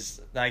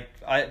 because like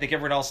I think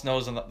everyone else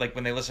knows, like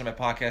when they listen to my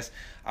podcast,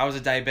 I was a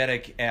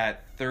diabetic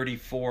at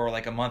 34,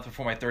 like a month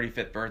before my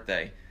 35th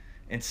birthday,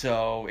 and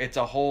so it's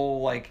a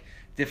whole like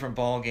different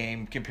ball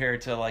game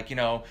compared to like, you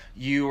know,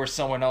 you or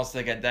someone else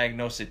that got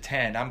diagnosed at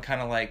 10. I'm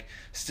kind of like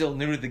still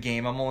new to the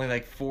game. I'm only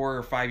like 4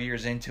 or 5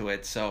 years into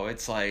it, so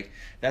it's like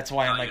that's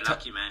why I'm like you're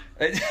lucky,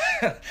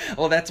 man.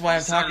 well, that's why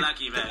I'm so talking.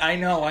 Lucky, man. I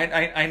know.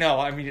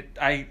 I mean,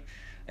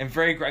 I'm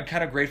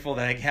kind of grateful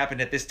that it happened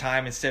at this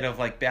time instead of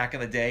like back in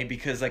the day,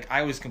 because like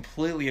I was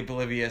completely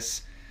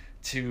oblivious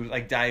to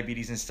like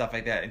diabetes and stuff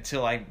like that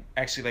until I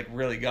actually like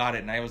really got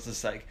it, and I was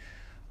just like,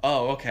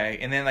 oh, okay.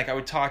 And then like I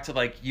would talk to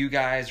like you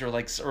guys or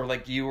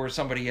like you or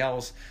somebody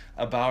else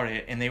about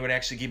it, and they would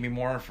actually give me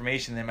more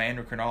information than my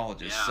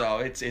endocrinologist. Yeah. So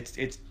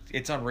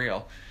it's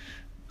unreal.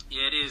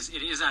 Yeah, it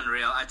is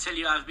unreal. I tell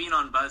you, I've been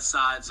on both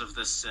sides of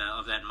this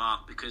of that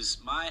mark, because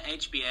my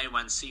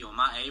HbA1c or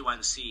my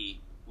A1c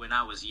when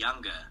I was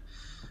younger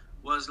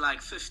was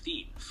like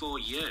 15 for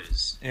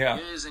years. Yeah.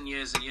 Years and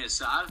years and years.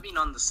 So I've been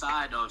on the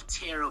side of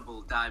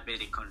terrible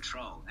diabetic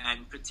control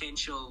and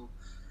potential.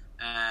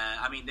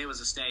 I mean, there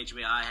was a stage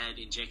where I had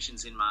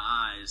injections in my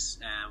eyes.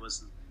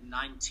 Was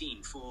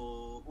 19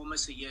 for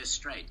almost a year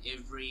straight,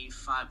 every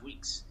 5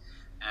 weeks.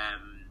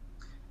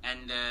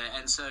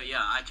 And so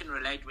yeah, I can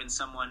relate when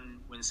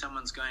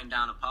someone's going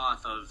down a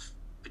path of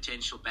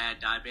potential bad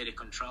diabetic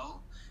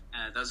control.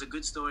 Those are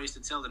good stories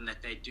to tell them,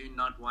 that they do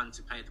not want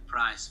to pay the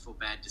price for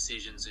bad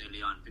decisions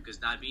early on, because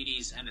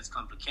diabetes and its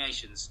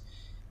complications,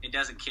 it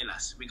doesn't kill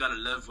us. We've got to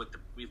live with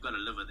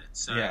it.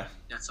 So yeah,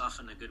 that's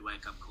often a good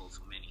wake up call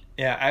for many.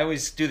 Yeah, I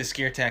always do the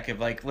scare tactic of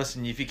like,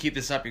 listen, if you keep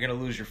this up, you're going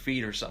to lose your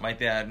feet or something like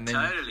that. And then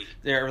totally.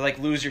 Or like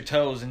lose your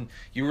toes, and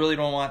you really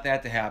don't want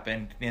that to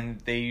happen. And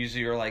they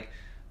usually are like,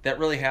 that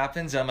really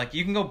happens? I'm like,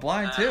 you can go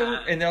blind too.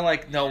 And they're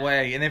like, no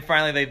way. And then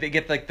finally they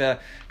get like the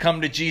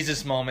come to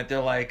Jesus moment. They're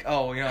like,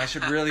 oh, you know, I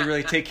should really,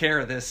 really take care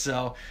of this.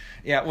 So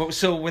yeah.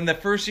 So when the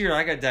first year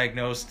I got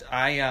diagnosed,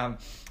 I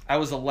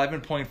was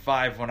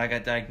 11.5 when I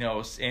got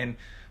diagnosed. And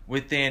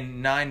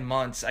within 9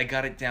 months, I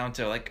got it down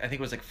to like, I think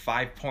it was like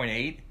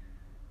 5.8.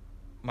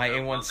 My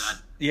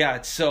A1C.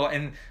 Yeah. So,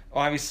 and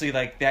obviously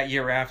like that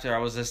year after, I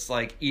was just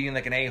like eating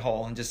like an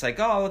a-hole and just like,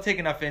 oh, I'll take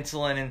enough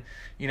insulin and,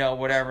 you know,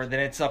 whatever.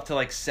 Then it's up to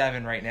like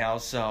 7 right now.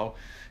 So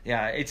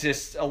yeah, it's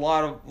just a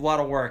lot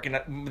of work.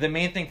 And the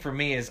main thing for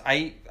me is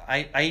I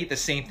eat the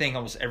same thing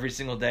almost every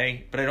single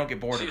day, but I don't get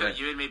bored of it.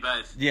 You and me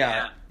both.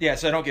 Yeah.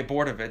 So I don't get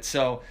bored of it.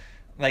 So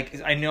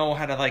like, I know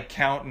how to like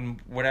count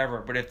and whatever,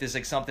 but if there's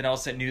like something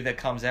else that new that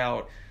comes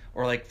out,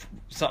 or like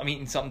I'm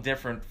eating something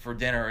different for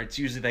dinner, it's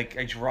usually like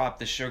I drop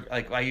the sugar.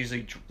 Like I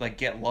usually like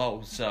get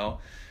low, so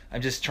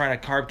I'm just trying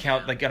to carb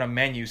count like on a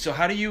menu. So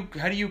how do you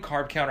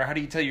carb count, or how do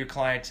you tell your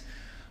clients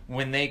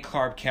when they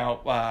carb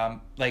count,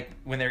 like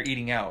when they're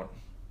eating out?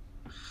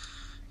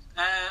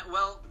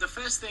 Well, the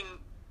first thing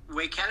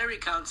where calorie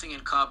counting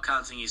and carb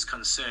counting is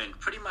concerned,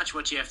 pretty much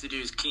what you have to do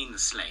is clean the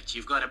slate.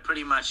 You've got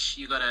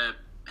to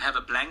have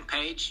a blank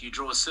page. You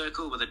draw a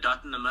circle with a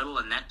dot in the middle,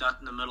 and that dot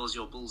in the middle is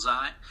your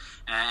bullseye,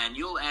 and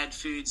you'll add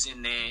foods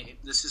in there.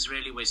 This is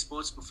really where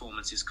sports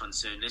performance is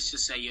concerned. Let's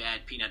just say you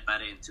add peanut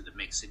butter into the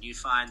mix, and you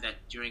find that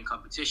during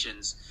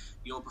competitions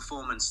your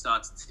performance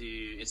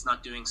it's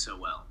not doing so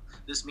well.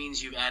 This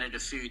means you've added a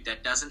food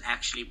that doesn't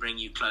actually bring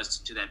you close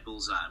to that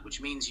bullseye,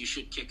 which means you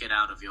should kick it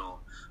out of your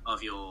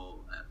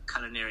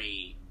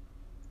culinary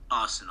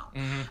arsenal.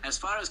 Mm-hmm. As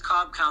far as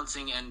carb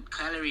counting and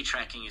calorie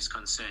tracking is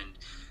concerned,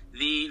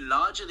 the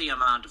larger the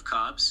amount of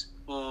carbs,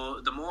 or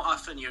the more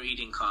often you're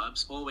eating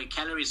carbs, or where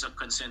calories are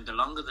concerned, the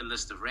longer the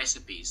list of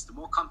recipes, the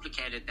more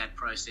complicated that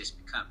process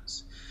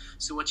becomes.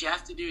 So what you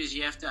have to do is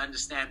you have to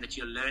understand that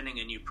you're learning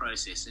a new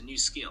process, a new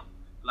skill,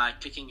 like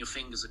clicking your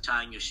fingers or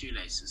tying your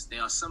shoelaces. They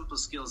are simple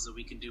skills that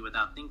we can do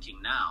without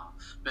thinking now,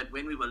 but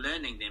when we were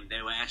learning them,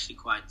 they were actually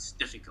quite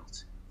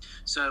difficult.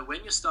 So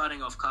when you're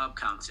starting off carb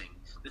counting,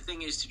 the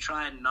thing is to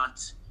try and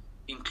not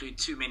include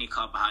too many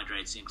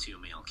carbohydrates into your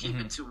meal. Keep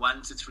it to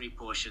 1 to 3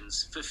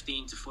 portions,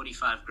 15 to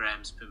 45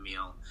 grams per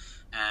meal,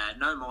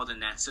 no more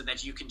than that, so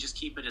that you can just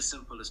keep it as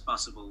simple as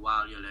possible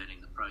while you're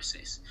learning the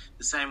process.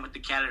 The same with the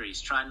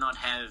calories. Try not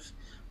have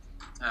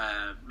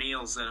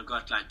meals that have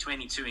got like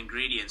 22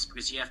 ingredients,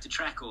 because you have to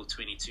track all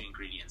 22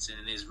 ingredients,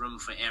 and there's room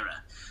for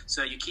error.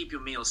 So you keep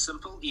your meals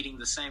simple, eating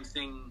the same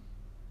thing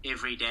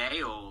every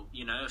day, or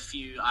you know, a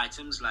few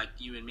items like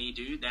you and me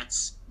do.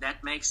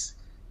 That makes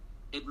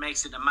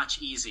it a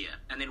much easier.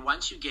 And then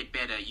once you get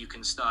better, you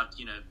can start,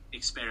 you know,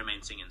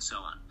 experimenting and so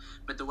on.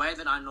 But the way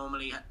that I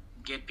normally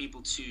get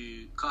people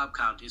to carb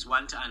count is,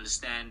 one, to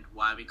understand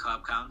why we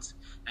carb count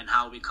and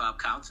how we carb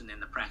count, and then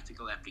the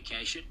practical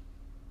application.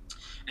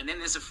 And then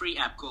there's a free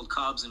app called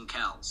Carbs and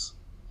Cals.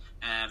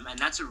 And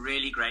that's a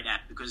really great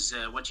app because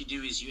what you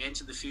do is you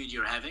enter the food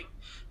you're having.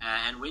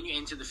 And when you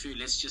enter the food,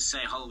 let's just say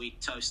whole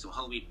wheat toast or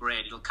whole wheat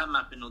bread, it'll come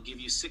up and it'll give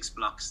you 6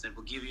 blocks that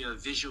will give you a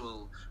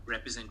visual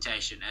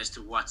representation as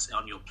to what's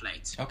on your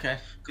plate. Okay.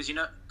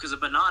 Because a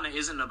banana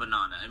isn't a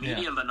banana. A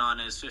medium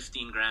banana is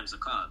 15 grams of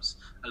carbs.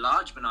 A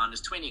large banana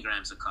is 20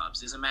 grams of carbs.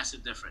 There's a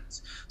massive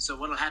difference. So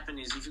what will happen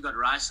is if you've got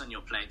rice on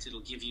your plate,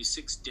 it'll give you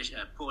 6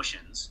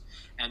 portions.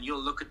 And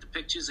you'll look at the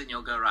pictures and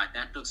you'll go, right,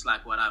 that looks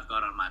like what I've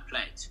got on my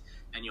plate.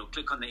 And you'll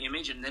click on the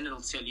image and then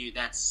it'll tell you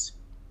that's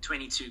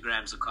 22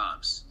 grams of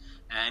carbs.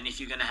 And if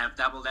you're going to have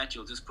double that,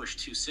 you'll just push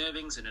 2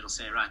 servings and it'll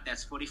say, right,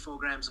 that's 44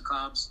 grams of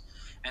carbs.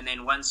 And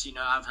then once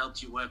I've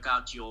helped you work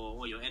out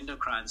your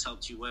endocrines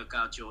helped you work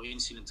out your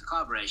insulin to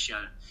carb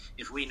ratio,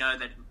 if we know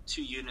that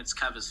 2 units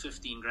covers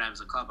 15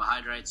 grams of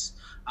carbohydrates,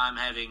 I'm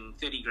having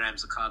 30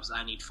 grams of carbs,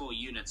 I need 4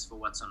 units for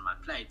what's on my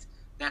plate.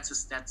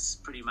 That's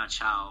pretty much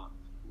how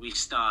we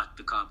start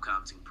the carb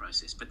counting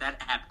process. But that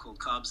app called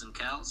Carbs and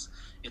Cals,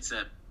 it's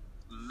a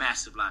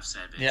massive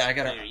lifesaver. Yeah,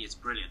 it's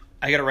brilliant.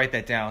 I gotta write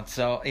that down.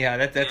 So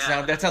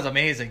that sounds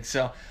amazing.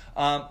 So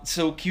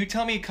so can you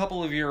tell me a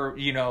couple of your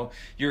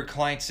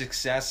client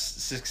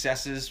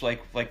successes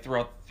like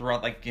throughout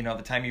like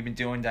the time you've been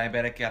doing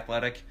Diabetic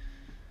Athletic?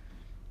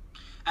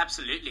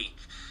 Absolutely.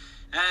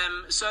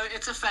 So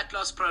it's a fat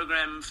loss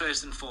program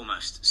first and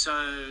foremost.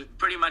 So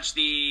pretty much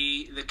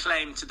the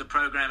claim to the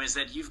program is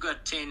that you've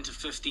got 10 to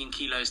 15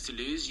 kilos to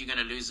lose. You're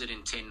going to lose it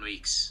in 10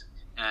 weeks.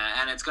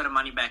 And it's got a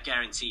money back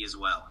guarantee as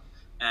well.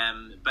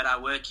 But I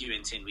work you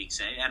in 10 weeks,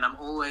 and I'm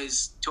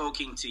always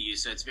talking to you.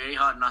 So it's very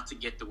hard not to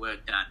get the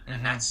work done.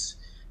 Mm-hmm. And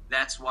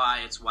that's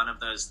why it's one of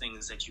those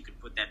things that you could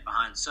put that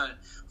behind. So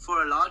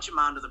for a large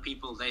amount of the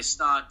people, they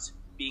start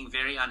being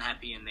very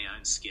unhappy in their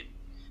own skin.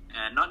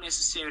 Not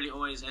necessarily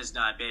always as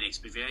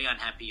diabetics, but very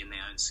unhappy in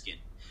their own skin.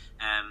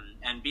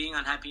 And being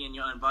unhappy in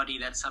your own body,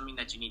 that's something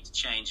that you need to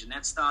change. And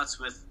that starts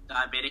with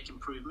diabetic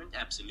improvement,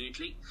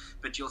 absolutely.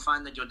 But you'll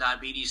find that your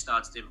diabetes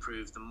starts to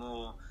improve the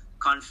more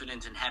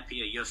confident and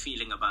happier you're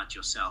feeling about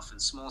yourself.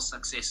 And small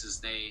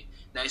successes, they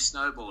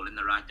snowball in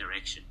the right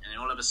direction. And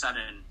all of a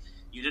sudden,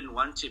 you didn't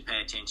want to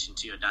pay attention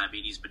to your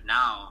diabetes, but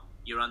now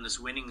you're on this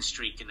winning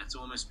streak, and it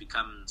almost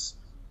becomes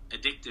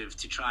addictive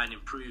to try and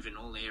improve in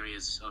all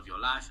areas of your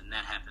life, and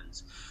that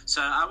happens.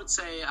 So I would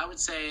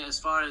say as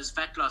far as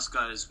fat loss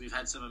goes, we've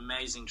had some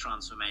amazing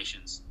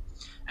transformations.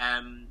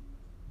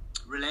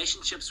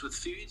 Relationships with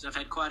foods, I've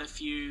had quite a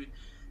few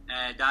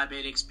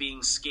diabetics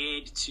being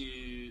scared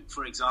to,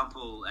 for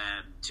example,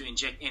 to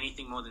inject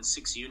anything more than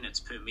 6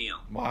 units per meal.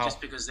 Wow. Just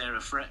because they're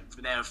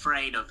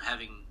afraid of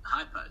having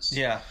hypos.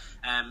 Yeah.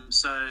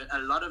 So a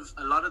lot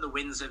of the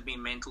wins have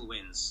been mental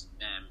wins.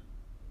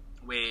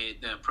 Where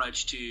the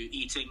approach to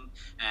eating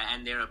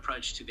and their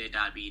approach to their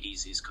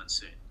diabetes is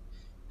concerned.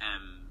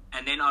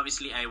 And then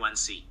obviously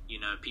A1C.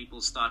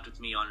 People start with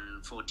me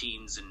on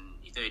 14s and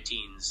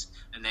 13s,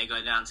 and they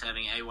go down to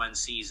having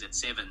A1Cs at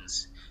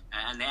 7s,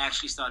 and they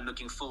actually start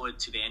looking forward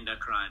to their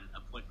endocrine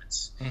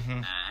appointments.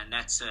 Mm-hmm. And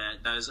that's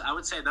I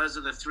would say those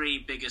are the 3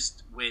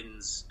 biggest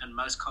wins and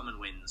most common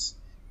wins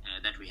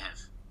that we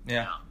have.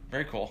 Yeah,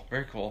 very cool,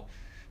 very cool.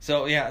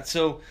 So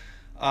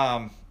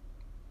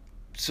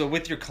So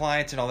with your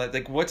clients and all that,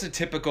 like, what's a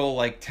typical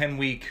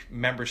 10-week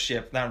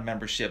membership, not a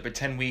membership, but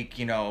 10-week,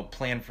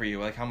 plan for you?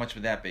 Like, how much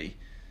would that be?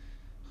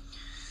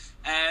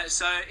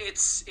 So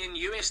it's in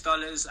US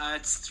dollars.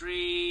 It's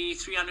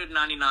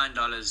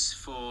 $399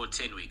 for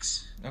 10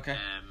 weeks. Okay.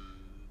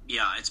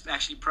 It's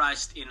actually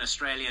priced in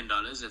Australian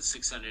dollars at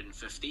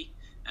 $650.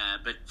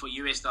 But for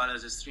US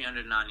dollars, it's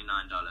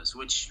 $399,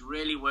 which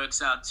really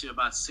works out to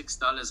about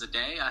 $6 a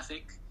day, I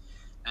think,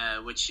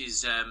 which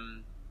is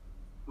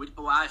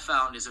what I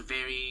found is a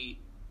very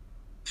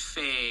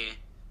fair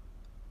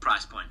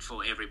price point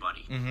for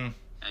everybody. Mm-hmm.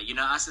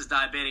 Us as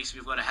diabetics,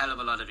 we've got a hell of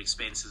a lot of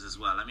expenses as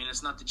well. I mean,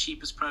 it's not the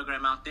cheapest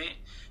program out there,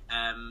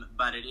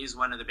 but it is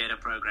one of the better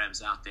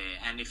programs out there.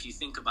 And if you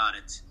think about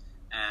it,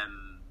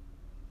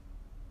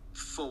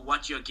 for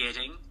what you're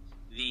getting,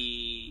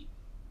 the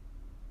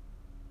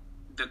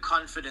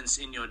confidence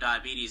in your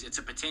diabetes, it's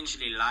a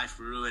potentially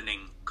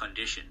life-ruining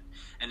condition.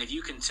 And if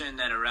you can turn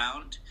that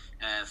around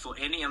for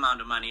any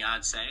amount of money,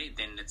 I'd say,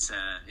 then it's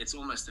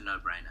almost a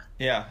no-brainer.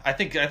 Yeah, I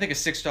think a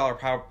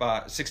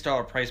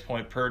 $6 price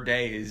point per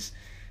day is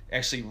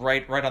actually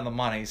right on the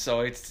money.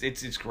 So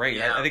it's great.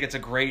 Yeah. I think it's a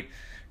great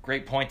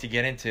point to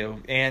get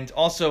into. And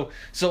also,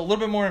 so a little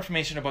bit more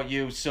information about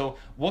you. So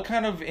what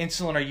kind of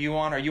insulin are you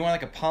on? Are you on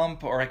like a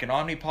pump or like an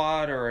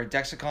Omnipod or a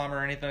Dexcom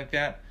or anything like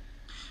that?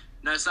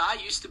 No, so I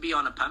used to be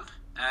on a pump.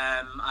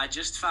 I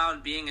just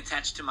found being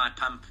attached to my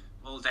pump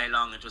all day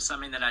long, it was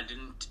something that I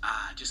couldn't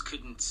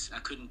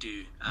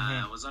do.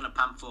 I was on a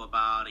pump for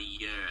about a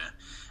year.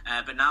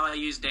 But now I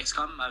use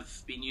Dexcom.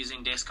 I've been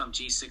using Dexcom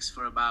G6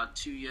 for about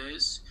 2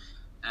 years.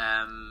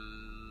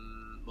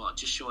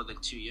 Just short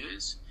of 2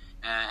 years.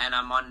 And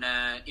I'm on,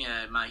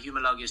 my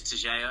Humalog is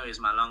Toujeo, is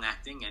my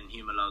long-acting, and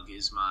Humalog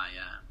is my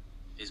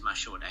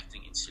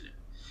short-acting insulin.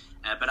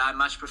 But I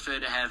much prefer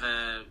to have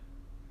a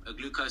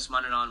glucose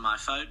monitor on my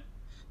phone,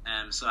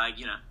 so I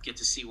get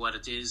to see what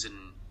it is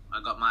and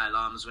I got my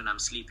alarms when I'm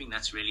sleeping.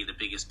 That's really the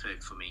biggest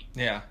perk for me.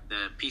 Yeah.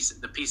 The peace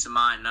of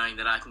mind knowing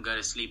that I can go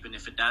to sleep, and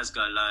if it does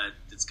go low,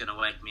 it's going to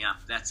wake me up.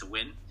 That's a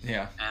win.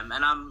 Yeah. And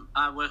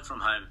I work from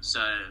home,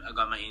 so I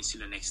got my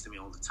insulin next to me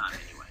all the time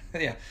anyway.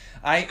 Yeah.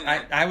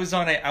 I was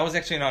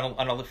actually on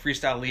a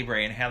Freestyle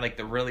Libre and had like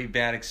the really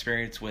bad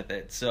experience with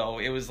it. So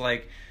it was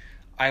like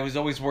I was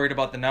always worried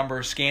about the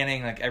number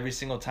scanning like every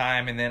single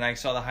time, and then I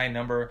saw the high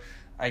number.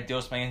 I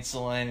dosed my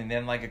insulin, and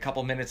then like a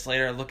couple minutes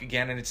later, I look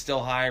again, and it's still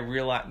high.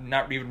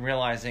 Not even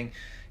realizing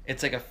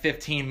it's like a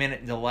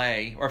 15-minute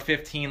delay or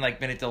 15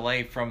 minute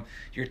delay from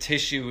your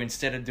tissue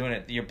instead of doing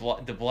it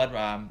the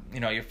blood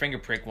your finger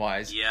prick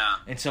wise. Yeah.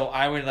 And so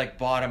I would like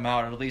bottom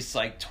out at least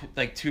like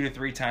 2 to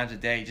 3 times a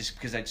day just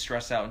because I'd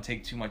stress out and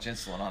take too much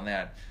insulin on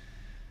that.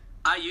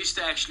 I used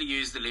to actually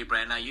use the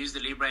Libre, and I used the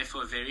Libre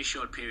for a very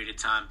short period of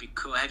time.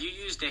 Because have you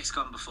used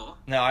Dexcom before?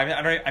 No,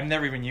 I've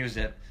never even used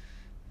it.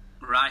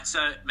 Right,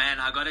 so, man,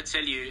 I got to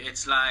tell you,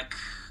 it's like,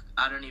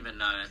 I don't even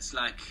know. It's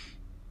like,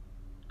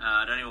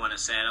 I don't even want to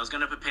say it. I was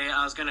going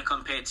to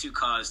compare 2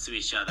 cars to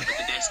each other, but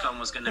the Dexcom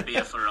was going to be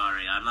a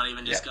Ferrari. I'm not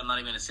even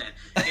going to say it.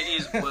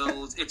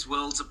 It's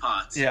worlds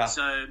apart. Yeah.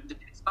 So the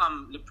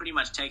Dexcom pretty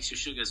much takes your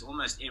sugars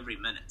almost every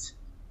minute.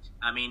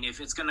 I mean,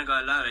 if it's going to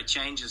go low, it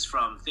changes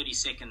from 30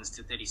 seconds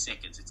to 30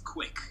 seconds. It's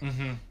quick.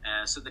 Mm-hmm.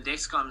 So the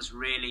Dexcom's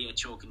really a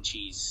chalk and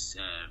cheese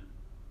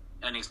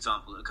an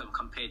example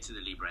compared to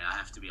the Libre, I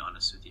have to be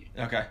honest with you.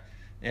 Okay.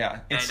 Yeah.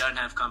 They don't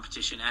have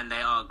competition, and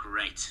they are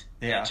great.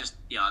 Yeah.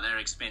 They're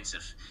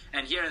expensive.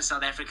 And here in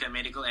South Africa,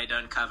 medical aid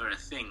don't cover a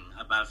thing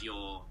above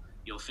your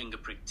finger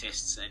prick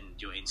tests and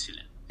your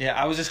insulin.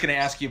 Yeah, I was just going to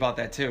ask you about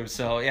that too.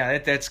 So, yeah,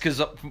 that's because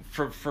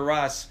for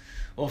us,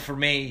 well, for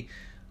me,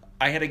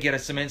 I had to get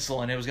some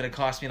insulin. It was going to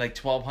cost me like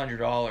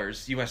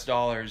 $1,200 US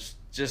dollars.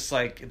 Just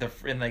like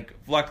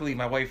luckily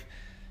my wife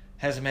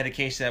has a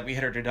medication that we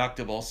hit her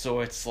deductible, so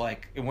it's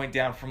like it went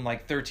down from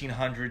like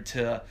 $1,300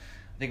 to I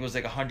think it was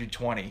like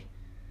 $120.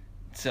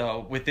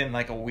 So within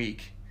like a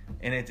week,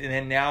 and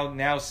then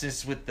now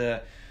since with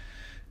the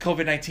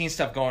COVID-19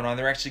 stuff going on,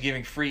 they're actually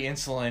giving free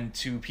insulin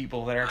to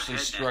people that are actually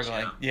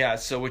struggling. Yeah,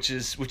 so which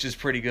is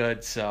pretty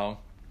good. So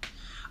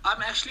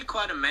I'm actually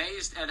quite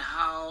amazed at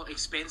how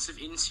expensive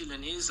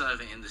insulin is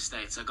over in the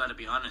States. I got to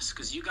be honest,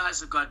 because you guys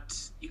have got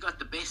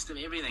the best of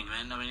everything,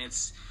 man. I mean,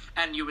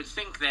 and you would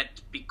think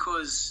that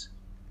because,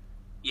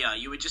 yeah,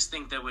 you would just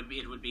think that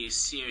it would be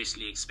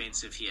seriously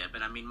expensive here.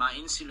 But I mean, my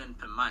insulin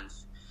per month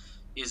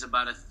is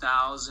about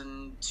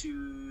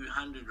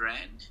 1,200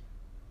 rand.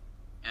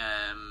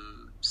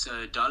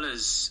 So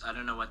dollars, I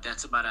don't know what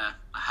that's about,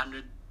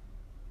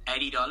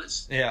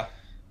 $180. Yeah,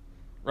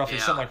 roughly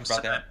something like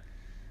about that.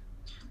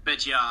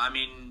 But yeah, I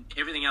mean,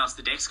 everything else,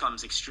 the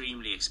Dexcom's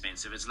extremely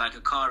expensive. It's like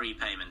a car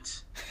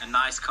repayment, a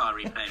nice car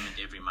repayment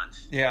every month.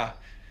 Yeah.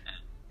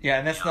 Yeah,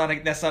 and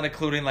that's not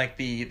including like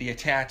the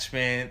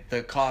attachment,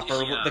 the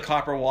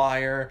copper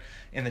wire,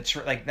 and that's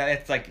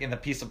like in the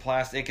piece of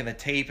plastic and the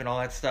tape and all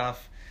that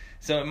stuff.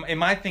 So, and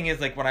my thing is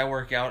like when I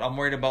work out, I'm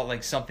worried about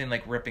like something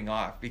like ripping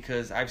off,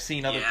 because I've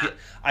seen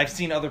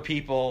other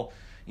people,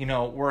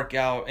 work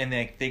out and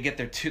they get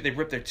they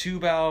rip their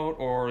tube out,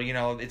 or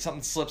it's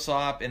something slips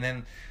off, and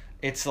then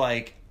it's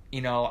like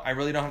I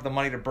really don't have the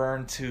money to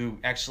burn to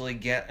actually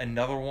get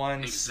another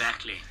one.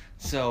 Exactly.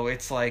 So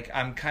it's like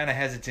I'm kind of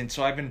hesitant.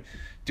 So I've been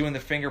doing the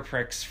finger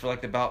pricks for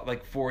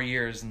about 4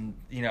 years, and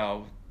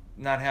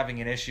not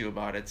having an issue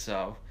about it.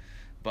 So,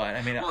 but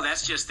I mean, well,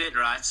 that's just it,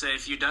 right? So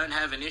if you don't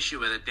have an issue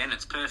with it, then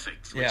it's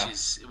perfect.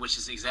 Which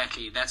is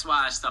exactly, that's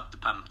why I stopped the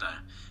pump though,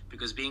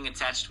 because being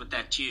attached with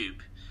that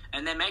tube,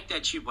 and they make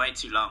that tube way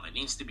too long. It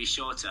needs to be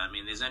shorter. I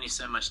mean, there's only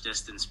so much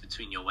distance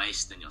between your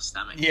waist and your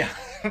stomach. Yeah,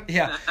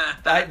 yeah.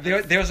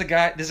 There's a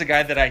guy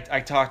that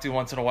I talk to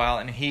once in a while,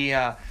 and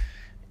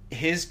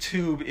his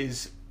tube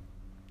is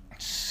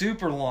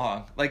super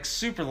long,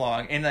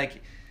 and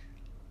like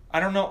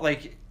I don't know,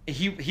 like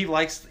he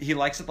likes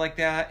it like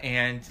that,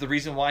 and the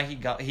reason why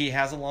he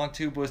has a long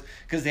tube was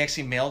because they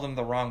actually mailed him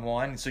the wrong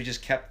one, so he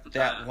just kept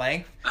that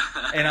length.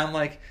 And I'm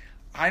like,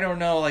 I don't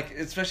know, like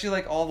especially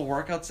like all the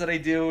workouts that I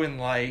do, and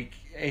like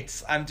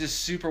I'm just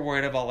super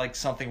worried about like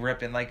something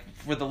ripping. Like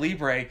for the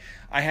Libre,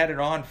 I had it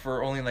on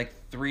for only like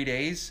 3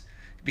 days,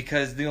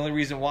 because the only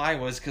reason why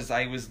was because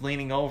I was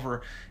leaning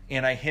over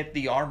and I hit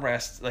the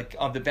armrest, like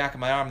on the back of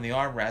my arm, the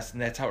armrest,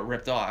 and that's how it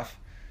ripped off.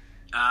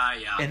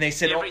 Yeah. And they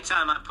said every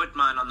time I put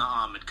mine on the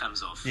arm, it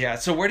comes off. Yeah.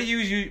 So where do you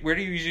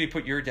usually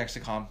put your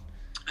Dexcom?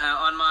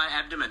 On my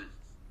abdomen,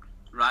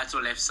 right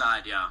or left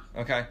side. Yeah.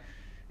 Okay.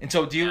 And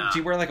so do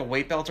you wear like a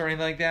weight belt or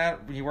anything like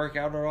that when you work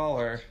out at all,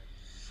 or?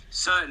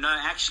 So no,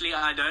 actually,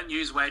 I don't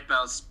use weight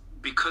belts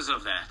because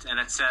of that, and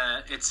it's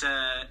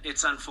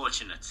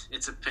unfortunate.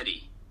 It's a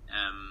pity.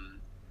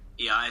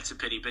 Yeah, it's a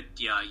pity, but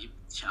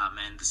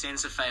man, the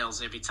sensor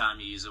fails every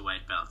time you use a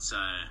weight belt, so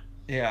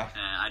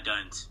I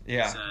don't.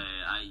 Yeah.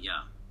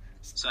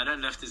 So I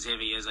don't lift as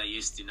heavy as I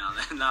used to now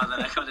that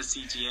I got a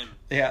CGM.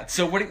 Yeah.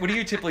 So what do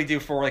you typically do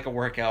for like a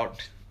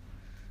workout?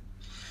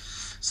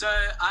 So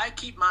I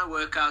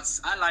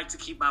like to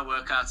keep my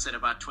workouts at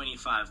about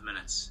 25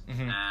 minutes.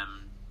 Mm-hmm.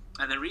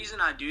 And the reason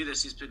I do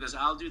this is because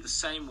I'll do the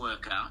same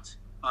workout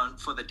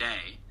for the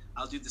day.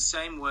 I'll do the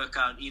same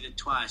workout either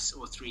twice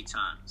or 3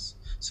 times.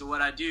 So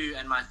what I do,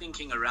 and my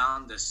thinking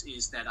around this,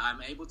 is that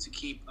I'm able to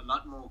keep a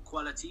lot more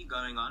quality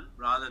going on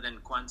rather than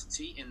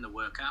quantity in the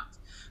workout.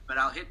 But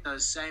I'll hit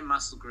those same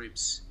muscle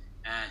groups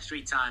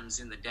 3 times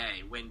in the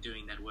day when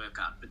doing that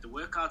workout. But the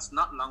workout's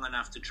not long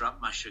enough to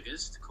drop my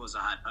sugars to cause a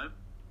hypo.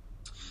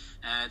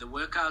 The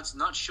workout's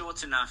not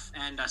short enough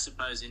and I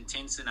suppose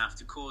intense enough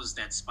to cause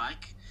that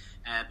spike.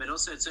 But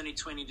also it's only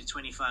 20 to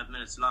 25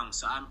 minutes long,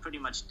 so I'm pretty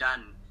much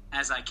done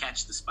as I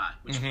catch the spike,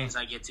 which means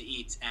I get to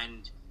eat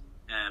and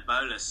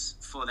bolus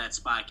for that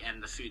spike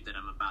and the food that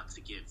I'm about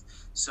to give.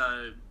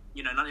 So,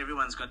 not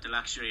everyone's got the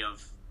luxury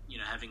of,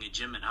 having a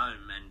gym at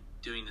home and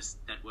doing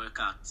that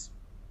workout,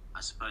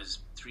 I suppose,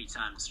 3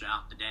 times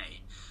throughout the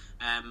day.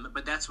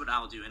 But that's what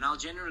I'll do. And I'll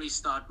generally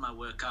start my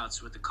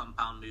workouts with a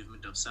compound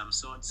movement of some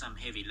sort, some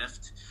heavy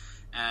lift.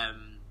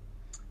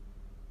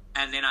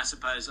 And then I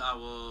suppose I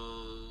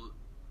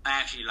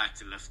actually like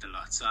to lift a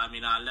lot. So,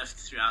 I lift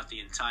throughout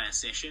the entire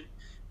session.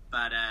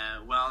 But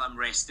while I'm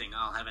resting,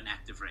 I'll have an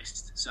active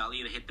rest. So I'll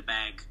either hit the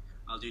bag,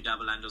 I'll do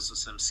double unders or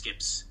some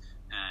skips.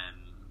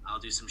 I'll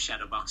do some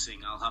shadow boxing.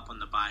 I'll hop on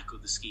the bike or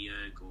the ski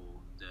erg or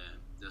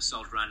the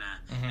assault runner,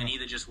 and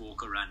either just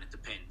walk or run. It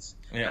depends.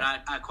 Yeah.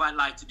 But I quite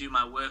like to do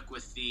my work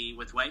with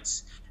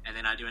weights, and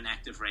then I do an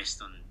active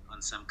rest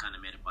on some kind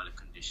of metabolic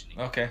conditioning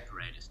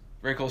apparatus.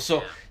 Very cool.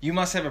 So you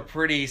must have a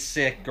pretty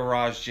sick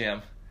garage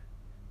gym.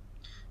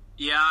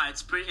 Yeah,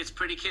 it's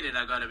pretty kidded,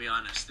 I gotta be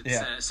honest.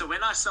 So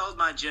when I sold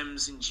my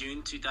gyms in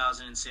June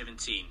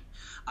 2017,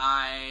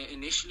 I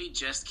initially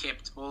just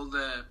kept all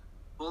the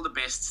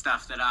best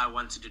stuff that I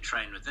wanted to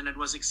train with, and it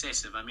was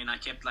excessive. I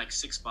kept like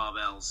 6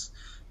 barbells,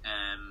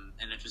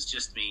 and it was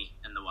just me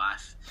and the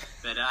wife.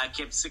 But I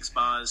kept 6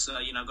 bars. So,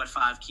 I got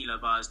 5 kilo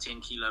bars,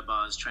 10 kilo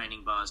bars,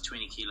 training bars,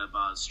 20 kilo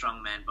bars,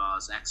 strongman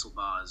bars, axle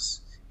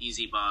bars,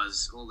 easy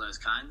bars, all those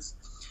kinds.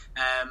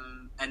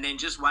 And then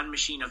just one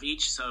machine of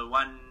each. So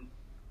one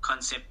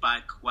concept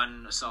bike,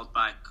 one assault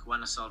bike,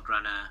 one assault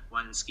runner,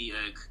 one ski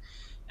erg,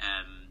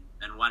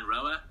 and one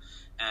rower.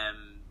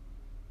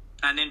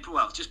 And then,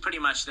 just pretty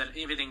much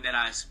everything that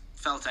I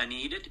felt I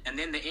needed. And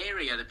then the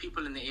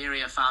people in the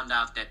area found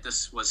out that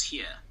this was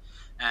here.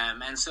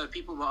 And so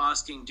people were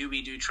asking, do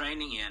we do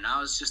training here? And I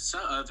was just so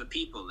over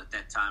people at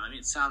that time.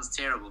 It sounds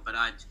terrible, but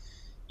I'd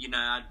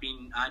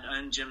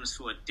owned gyms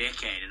for a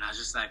decade, and I was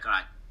just like, all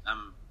right,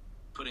 I'm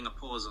putting a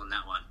pause on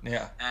that one.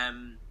 Yeah.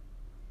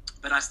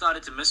 But I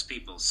started to miss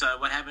people. So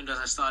what happened was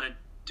I started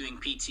doing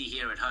PT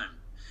here at home.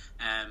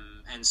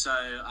 And so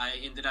I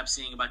ended up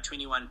seeing about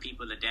 21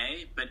 people a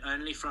day, but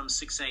only from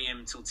 6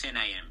 a.m. till 10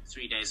 a.m.,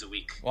 3 days a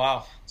week.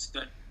 Wow.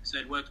 So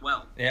it worked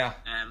well. Yeah.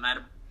 I had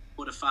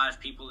 4 to 5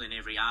 people in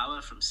every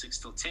hour from 6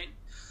 till 10.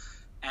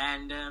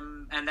 And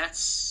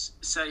that's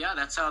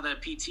how the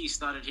PT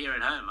started here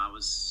at home. I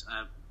was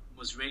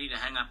ready to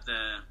hang up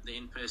the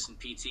in-person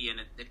PT,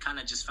 and it kind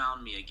of just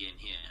found me again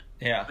here.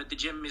 Yeah. But the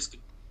gym is,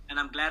 and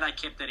I'm glad I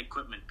kept that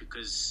equipment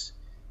because,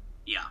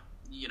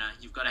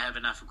 you've got to have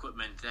enough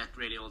equipment. That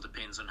really all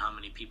depends on how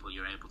many people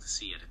you're able to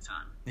see at a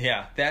time.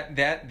 Yeah,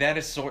 that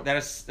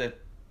is the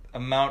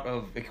amount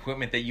of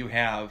equipment that you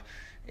have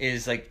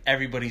is like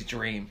everybody's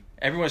dream.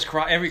 Every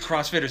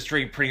CrossFitter's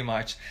dream, pretty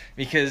much,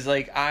 because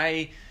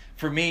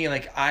for me,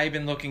 I've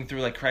been looking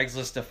through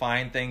Craigslist to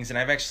find things, and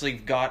I've actually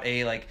got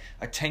a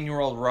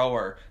 10-year-old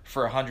rower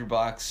for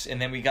 $100,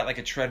 and then we got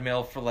a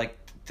treadmill for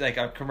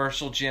a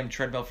commercial gym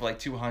treadmill for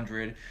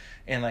 $200,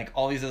 and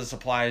all these other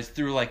supplies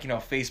through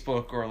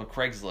Facebook or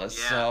Craigslist.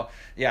 Yeah. So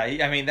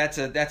yeah, that's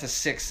a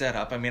sick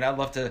setup. I'd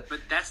love to.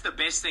 But that's the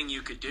best thing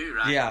you could do,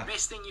 right? Yeah. The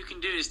best thing you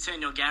can do is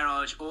turn your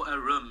garage or a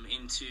room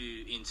into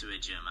a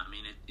gym.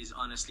 It is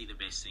honestly the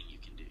best thing you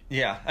can do.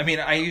 Yeah,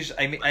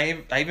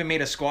 I even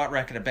made a squat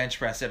rack and a bench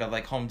press out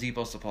of Home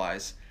Depot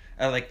supplies.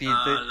 Lovely.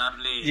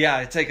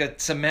 Yeah, it's a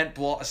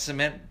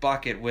cement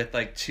bucket with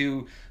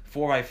 2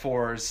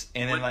 4x4s,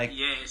 and then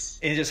yes,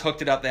 and just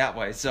hooked it up that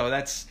way. So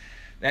that's.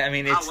 How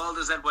well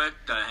does that work,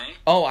 though? Hey.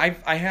 Oh,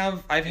 I've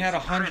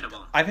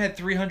had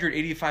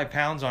 385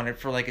 pounds on it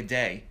for a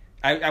day.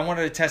 I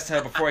wanted to test it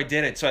out before I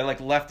did it, so I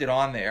left it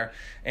on there,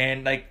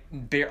 and I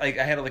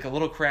had a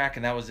little crack,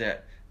 and that was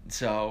it.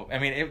 So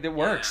it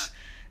works,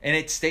 and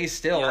it stays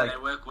still. Yeah,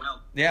 they work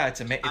well. Yeah, it's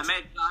amazing. I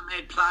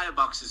made plier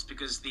boxes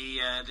because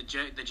the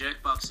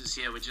jerk boxes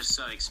here were just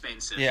so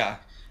expensive. Yeah.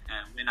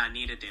 When I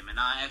needed them, and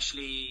I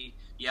actually.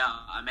 Yeah,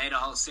 I made a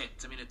whole set.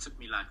 It took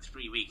me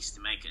 3 weeks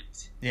to make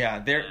it.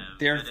 Yeah,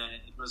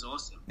 it was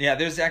awesome. Yeah,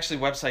 there's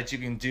actually websites you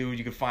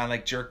can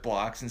find jerk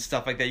blocks and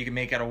stuff like that you can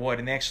make out of wood,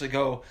 and they actually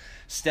go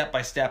step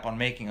by step on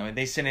making them.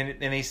 They said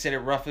it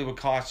roughly would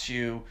cost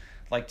you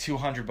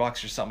 $200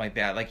 or something like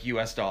that,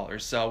 US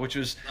dollars. So and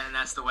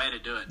that's the way to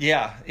do it.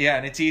 Yeah,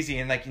 and it's easy.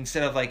 And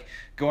instead of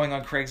going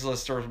on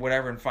Craigslist or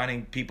whatever and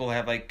finding people who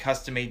have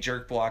custom made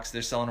jerk blocks,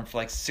 they're selling them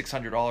for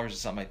 $600 or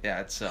something like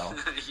that. So,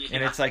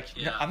 and it's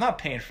I'm not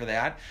paying for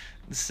that.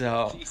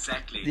 So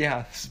exactly.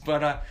 Yeah,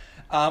 but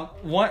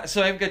one.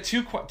 So I've got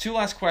two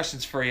last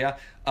questions for you.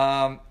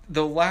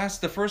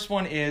 The first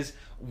one is,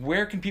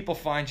 where can people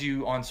find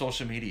you on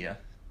social media?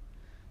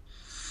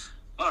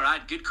 All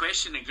right, good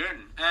question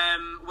again.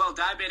 Well,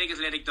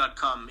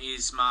 diabeticathletic.com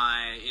is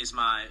my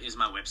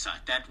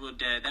website.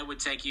 That would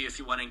take you if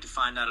you're wanting to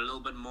find out a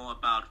little bit more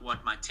about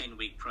what my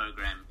 10-week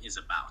program is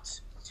about.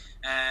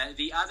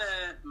 The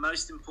other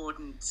most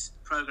important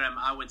program,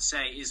 I would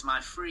say, is my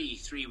free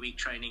 3-week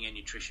training and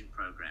nutrition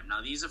program.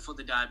 Now, these are for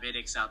the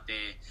diabetics out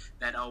there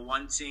that are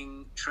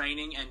wanting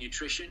training and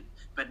nutrition,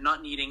 but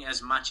not needing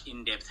as much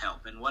in-depth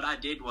help. And what I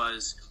did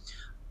was,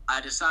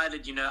 I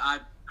decided,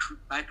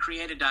 I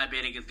created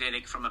Diabetic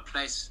Athletic from a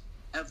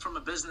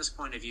business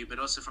point of view, but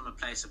also from a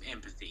place of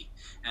empathy.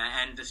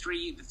 And the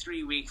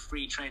 3-week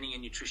free training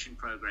and nutrition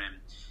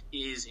program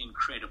is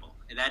incredible.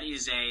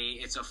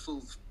 It's a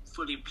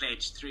fully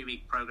pledged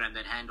 3-week program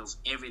that handles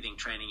everything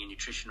training and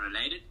nutrition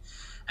related.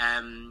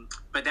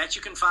 But that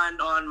you can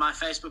find on my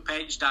Facebook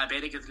page,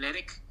 Diabetic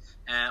Athletic,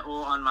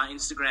 or on my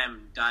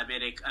Instagram,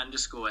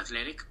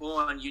 Diabetic_Athletic,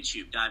 or on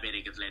YouTube,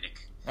 Diabetic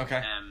Athletic.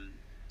 Okay.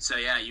 So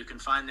yeah, you can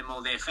find them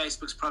all there.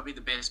 Facebook's probably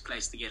the best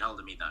place to get hold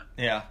of me, though.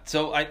 Yeah.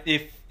 So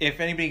if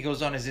anybody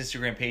goes on his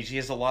Instagram page, he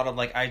has a lot of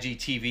like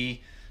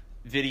IGTV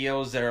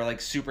videos that are like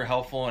super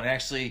helpful, and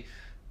actually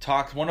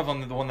one of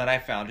them, the one that I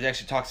found, it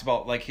actually talks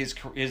about like his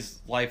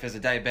life as a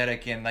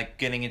diabetic and like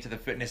getting into the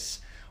fitness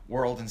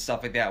world and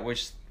stuff like that,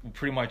 which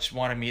pretty much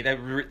wanted me.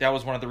 That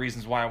was one of the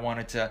reasons why I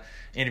wanted to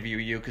interview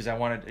you, because I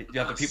wanted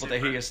other people to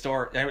hear your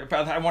story.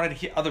 I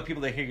wanted other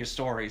people to hear your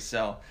story.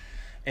 So.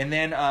 And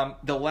then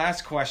the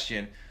last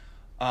question,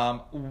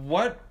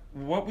 what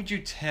would you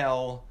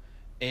tell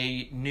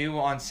a new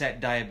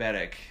onset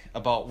diabetic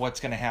about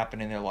what's going to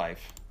happen in their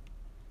life?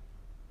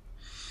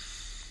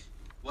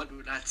 What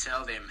would I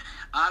tell them?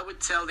 I would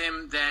tell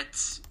them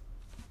that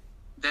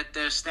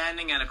they're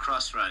standing at a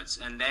crossroads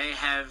and they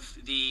have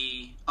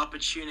the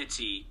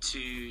opportunity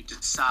to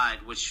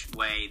decide which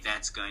way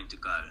that's going to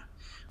go.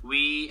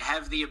 We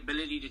have the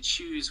ability to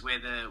choose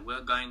whether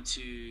we're going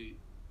to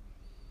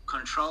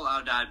control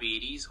our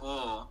diabetes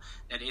or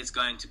that it's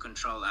going to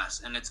control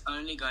us, and it's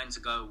only going to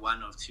go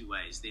one of two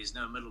ways. There's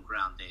no middle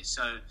ground there.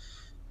 So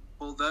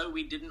although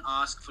we didn't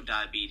ask for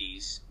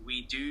diabetes,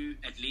 we do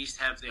at least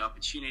have the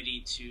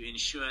opportunity to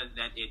ensure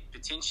that it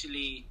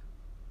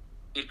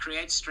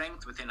creates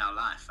strength within our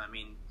life. I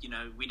mean,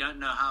 we don't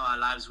know how our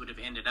lives would have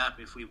ended up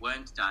if we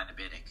weren't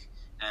diabetic,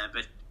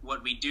 but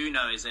what we do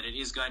know is that it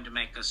is going to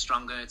make us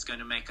stronger. It's going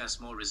to make us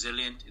more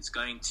resilient. It's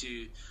going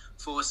to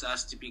force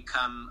us to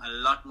become a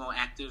lot more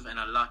active and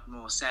a lot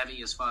more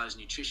savvy as far as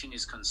nutrition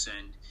is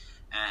concerned.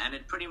 And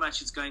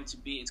it's going to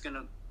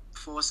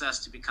force us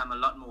to become a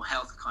lot more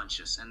health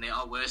conscious. And there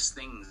are worse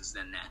things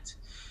than that.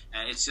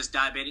 It's just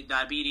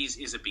diabetes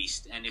is a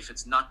beast. And if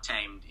it's not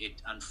tamed,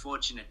 it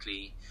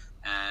unfortunately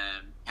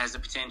has the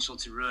potential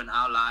to ruin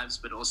our lives,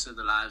 but also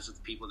the lives of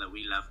the people that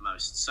we love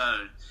most.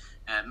 So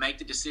make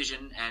the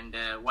decision, and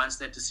once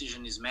that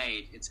decision is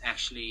made, it's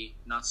actually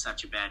not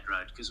such a bad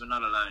road, because we're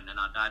not alone, and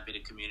our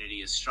diabetic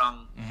community is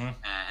strong,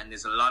 and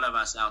there's a lot of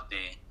us out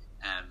there,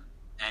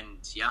 and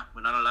yeah,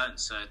 we're not alone.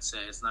 So it's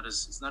not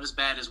as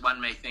bad as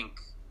one may think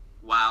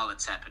while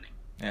it's happening.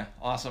 Yeah,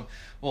 awesome.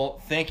 Well,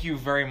 thank you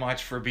very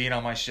much for being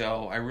on my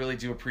show. I really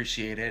do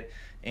appreciate it,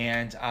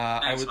 and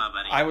Thanks, my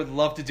buddy. I would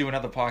love to do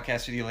another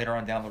podcast with you later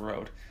on down the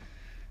road.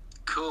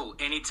 Cool.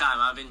 Anytime.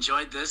 I've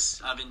enjoyed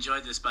this,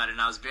 bud, and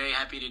I was very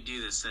happy to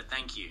do this, so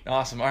thank you.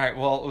 Awesome. All right.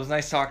 Well, it was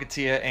nice talking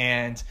to you,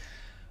 and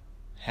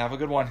have a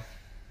good one.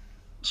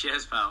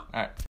 Cheers, pal. All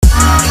right.